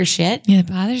stole your shit. Yeah, it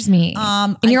bothers me.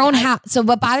 In your own house. So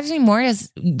what bothers me more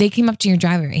is they came up to your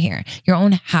driveway right here, your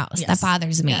own house. Yes. That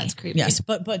bothers me. Yeah, it's creepy. Yes,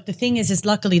 but the thing is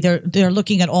luckily they're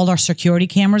looking at all our security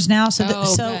cameras now, so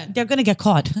good. they're going to get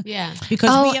caught. Yeah, because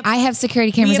I have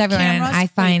security cameras have everywhere, and I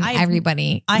find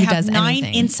everybody who does have 9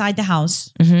 anything. inside the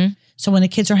house. Mm-hmm. So when the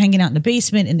kids are hanging out in the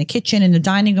basement, in the kitchen, in the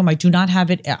dining room, I do not have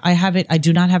it. I have it. I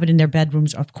do not have it in their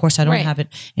bedrooms. Of course, I don't have it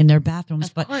in their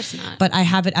bathrooms. Of course not. But I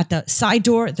have it at the side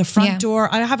door, the front door.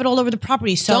 I have it all over the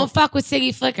property. So don't fuck with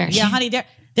Siggy Flicker. Yeah, honey,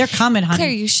 they're coming, honey.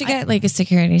 Claire, you should get like a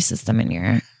security system in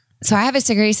your. So I have a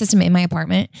security system in my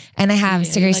apartment, and I have a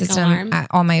security system alarm? at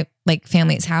all my like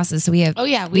family's houses. So we have. Oh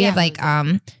yeah, we have like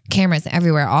cameras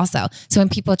everywhere also. So when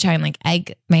people try and like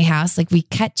egg my house, like we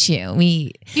catch you.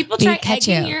 People try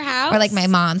egging your house, or like my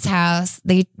mom's house.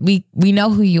 We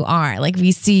know who you are. Like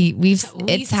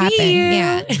it's happened.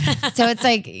 Yeah. So it's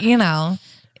like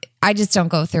I just don't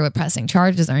go through with pressing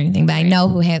charges or anything, but I know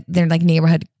who they're like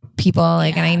neighborhood people.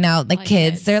 Like and I know like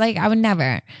kids. They're like I would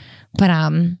never, but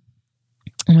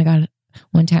oh my God.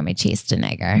 One time I chased a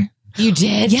nigger. You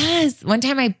did? Yes. One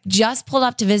time I just pulled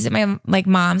up to visit my like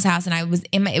mom's house, and I was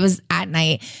it was at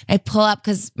night. I pull up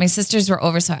because my sisters were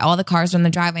over, so all the cars were in the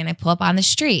driveway, and I pull up on the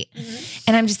street,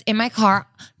 and I'm just in my car.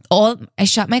 I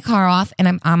shut my car off, and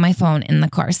I'm on my phone in the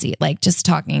car seat, like just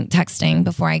texting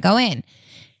before I go in.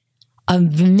 A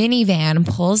minivan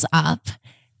pulls up,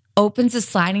 opens the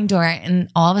sliding door, and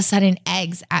all of a sudden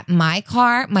eggs at my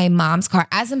car, my mom's car,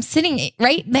 as I'm sitting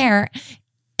right there.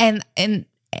 And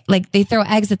like they throw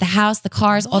eggs at the house, the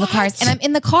cars, all the cars, and I'm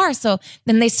in the car. So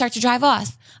then they start to drive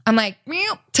off. I'm like,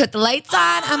 took the lights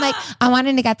on. I'm like, I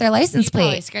wanted to get their license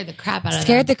plate. Scared the crap out of them.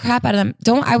 Scared the crap out of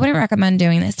them. I wouldn't recommend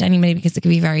doing this to anybody because it could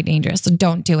be very dangerous. So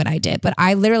don't do what I did. But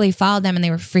I literally followed them, and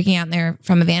they were freaking out. And they were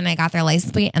from a van, and I got their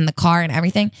license plate and the car and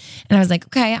everything. And I was like,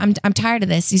 okay, I'm tired of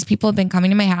this. These people have been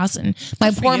coming to my house, and my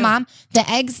poor mom, the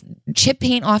eggs chip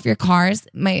paint off your cars.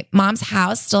 My mom's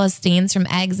house still has stains from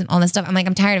eggs and all this stuff. I'm like,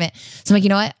 I'm tired of it. So I'm like, you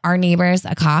know what? Our neighbor's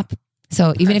a cop.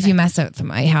 So even if you mess up from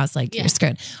my house, like you're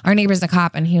screwed. Our neighbor's a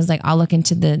cop, and he was like, I'll look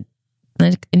into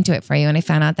it for you. And I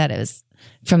found out that it was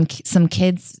from some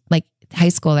kids, like high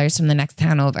schoolers from the next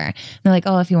town over. And they're like,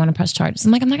 oh, if you want to press charges.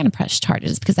 I'm like, I'm not going to press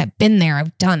charges because I've been there.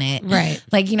 I've done it. Right.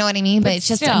 Like, you know what I mean? But it's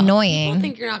just annoying. People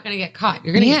think you're not going to get caught.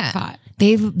 You're going to get caught.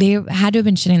 They had to have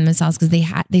been shitting themselves because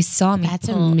they saw me. That's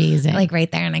amazing. Like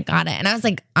right there, and I got it. And I was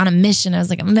like on a mission. I was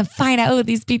like, I'm gonna find out who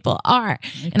these people are.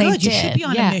 And I did. You should be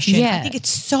on a mission. Yeah. I think it's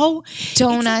so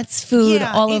donuts, food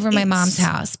all over my mom's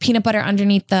house. Peanut butter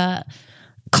underneath the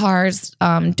car's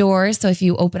doors. So if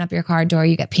you open up your car door,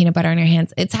 you get peanut butter on your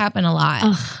hands. It's happened a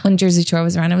lot when Jersey Shore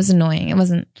was around. It was annoying. It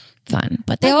wasn't fun.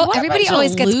 But everybody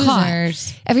always gets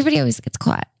caught. Everybody always gets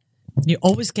caught. You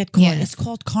always get caught. Yes. It's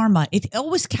called karma. It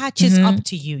always catches up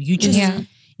to you.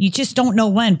 You just don't know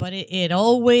when, but it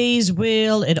always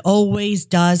will. It always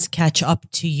does catch up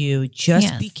to you.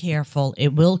 Just be careful.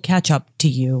 It will catch up to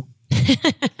you.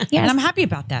 And I'm happy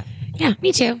about that. Yeah,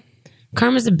 me too.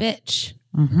 Karma's a bitch.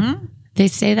 Mm-hmm. They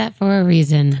say that for a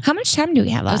reason. How much time do we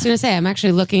have left? I was going to say, I'm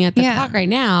actually looking at the clock right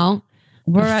now.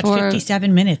 We're at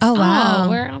 57 minutes. Oh, wow.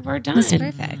 We're done. That's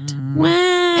perfect.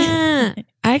 Wow.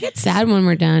 I get sad when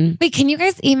we're done. Wait, can you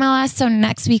guys email us so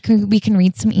next week we can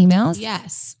read some emails?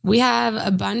 Yes. We have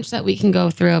a bunch that we can go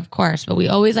through, of course, but we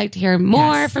always like to hear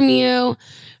more from you.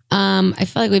 I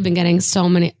feel like we've been getting so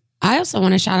many. I also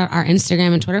want to shout out our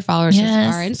Instagram and Twitter followers.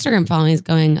 Yes. Our Instagram following is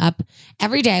going up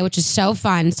every day, which is so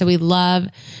fun. So we love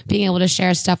being able to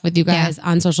share stuff with you guys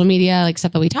on social media, like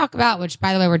stuff that we talk about, which,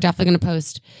 by the way, we're definitely going to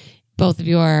post both of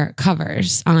your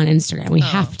covers on Instagram. We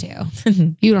have to.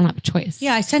 You don't have a choice.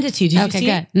 Yeah, I sent it to you. Did you see good.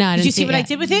 it? No, I didn't Did you see what it I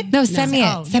did with it? No, send me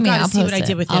it. Send me it. I'll see post what I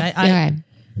did with it. Okay.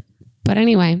 But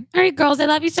anyway, all right, girls, I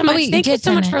love you so much. Thank you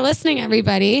so much for listening,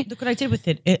 everybody. Look what I did with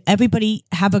it. Everybody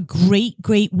have a great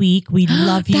week. We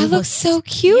love you. That looks so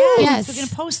cute. Yes. We're going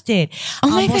to post it.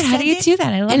 Oh my God, how do you do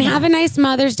that? I love and that. have a nice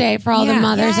Mother's Day for all the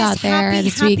mothers out there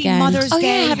this weekend. Mother's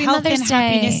Day. Happy Health Mother's and Day.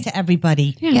 happiness to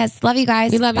everybody. Yes, love you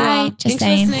guys. We love you Bye. all. Just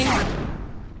Thanks for listening.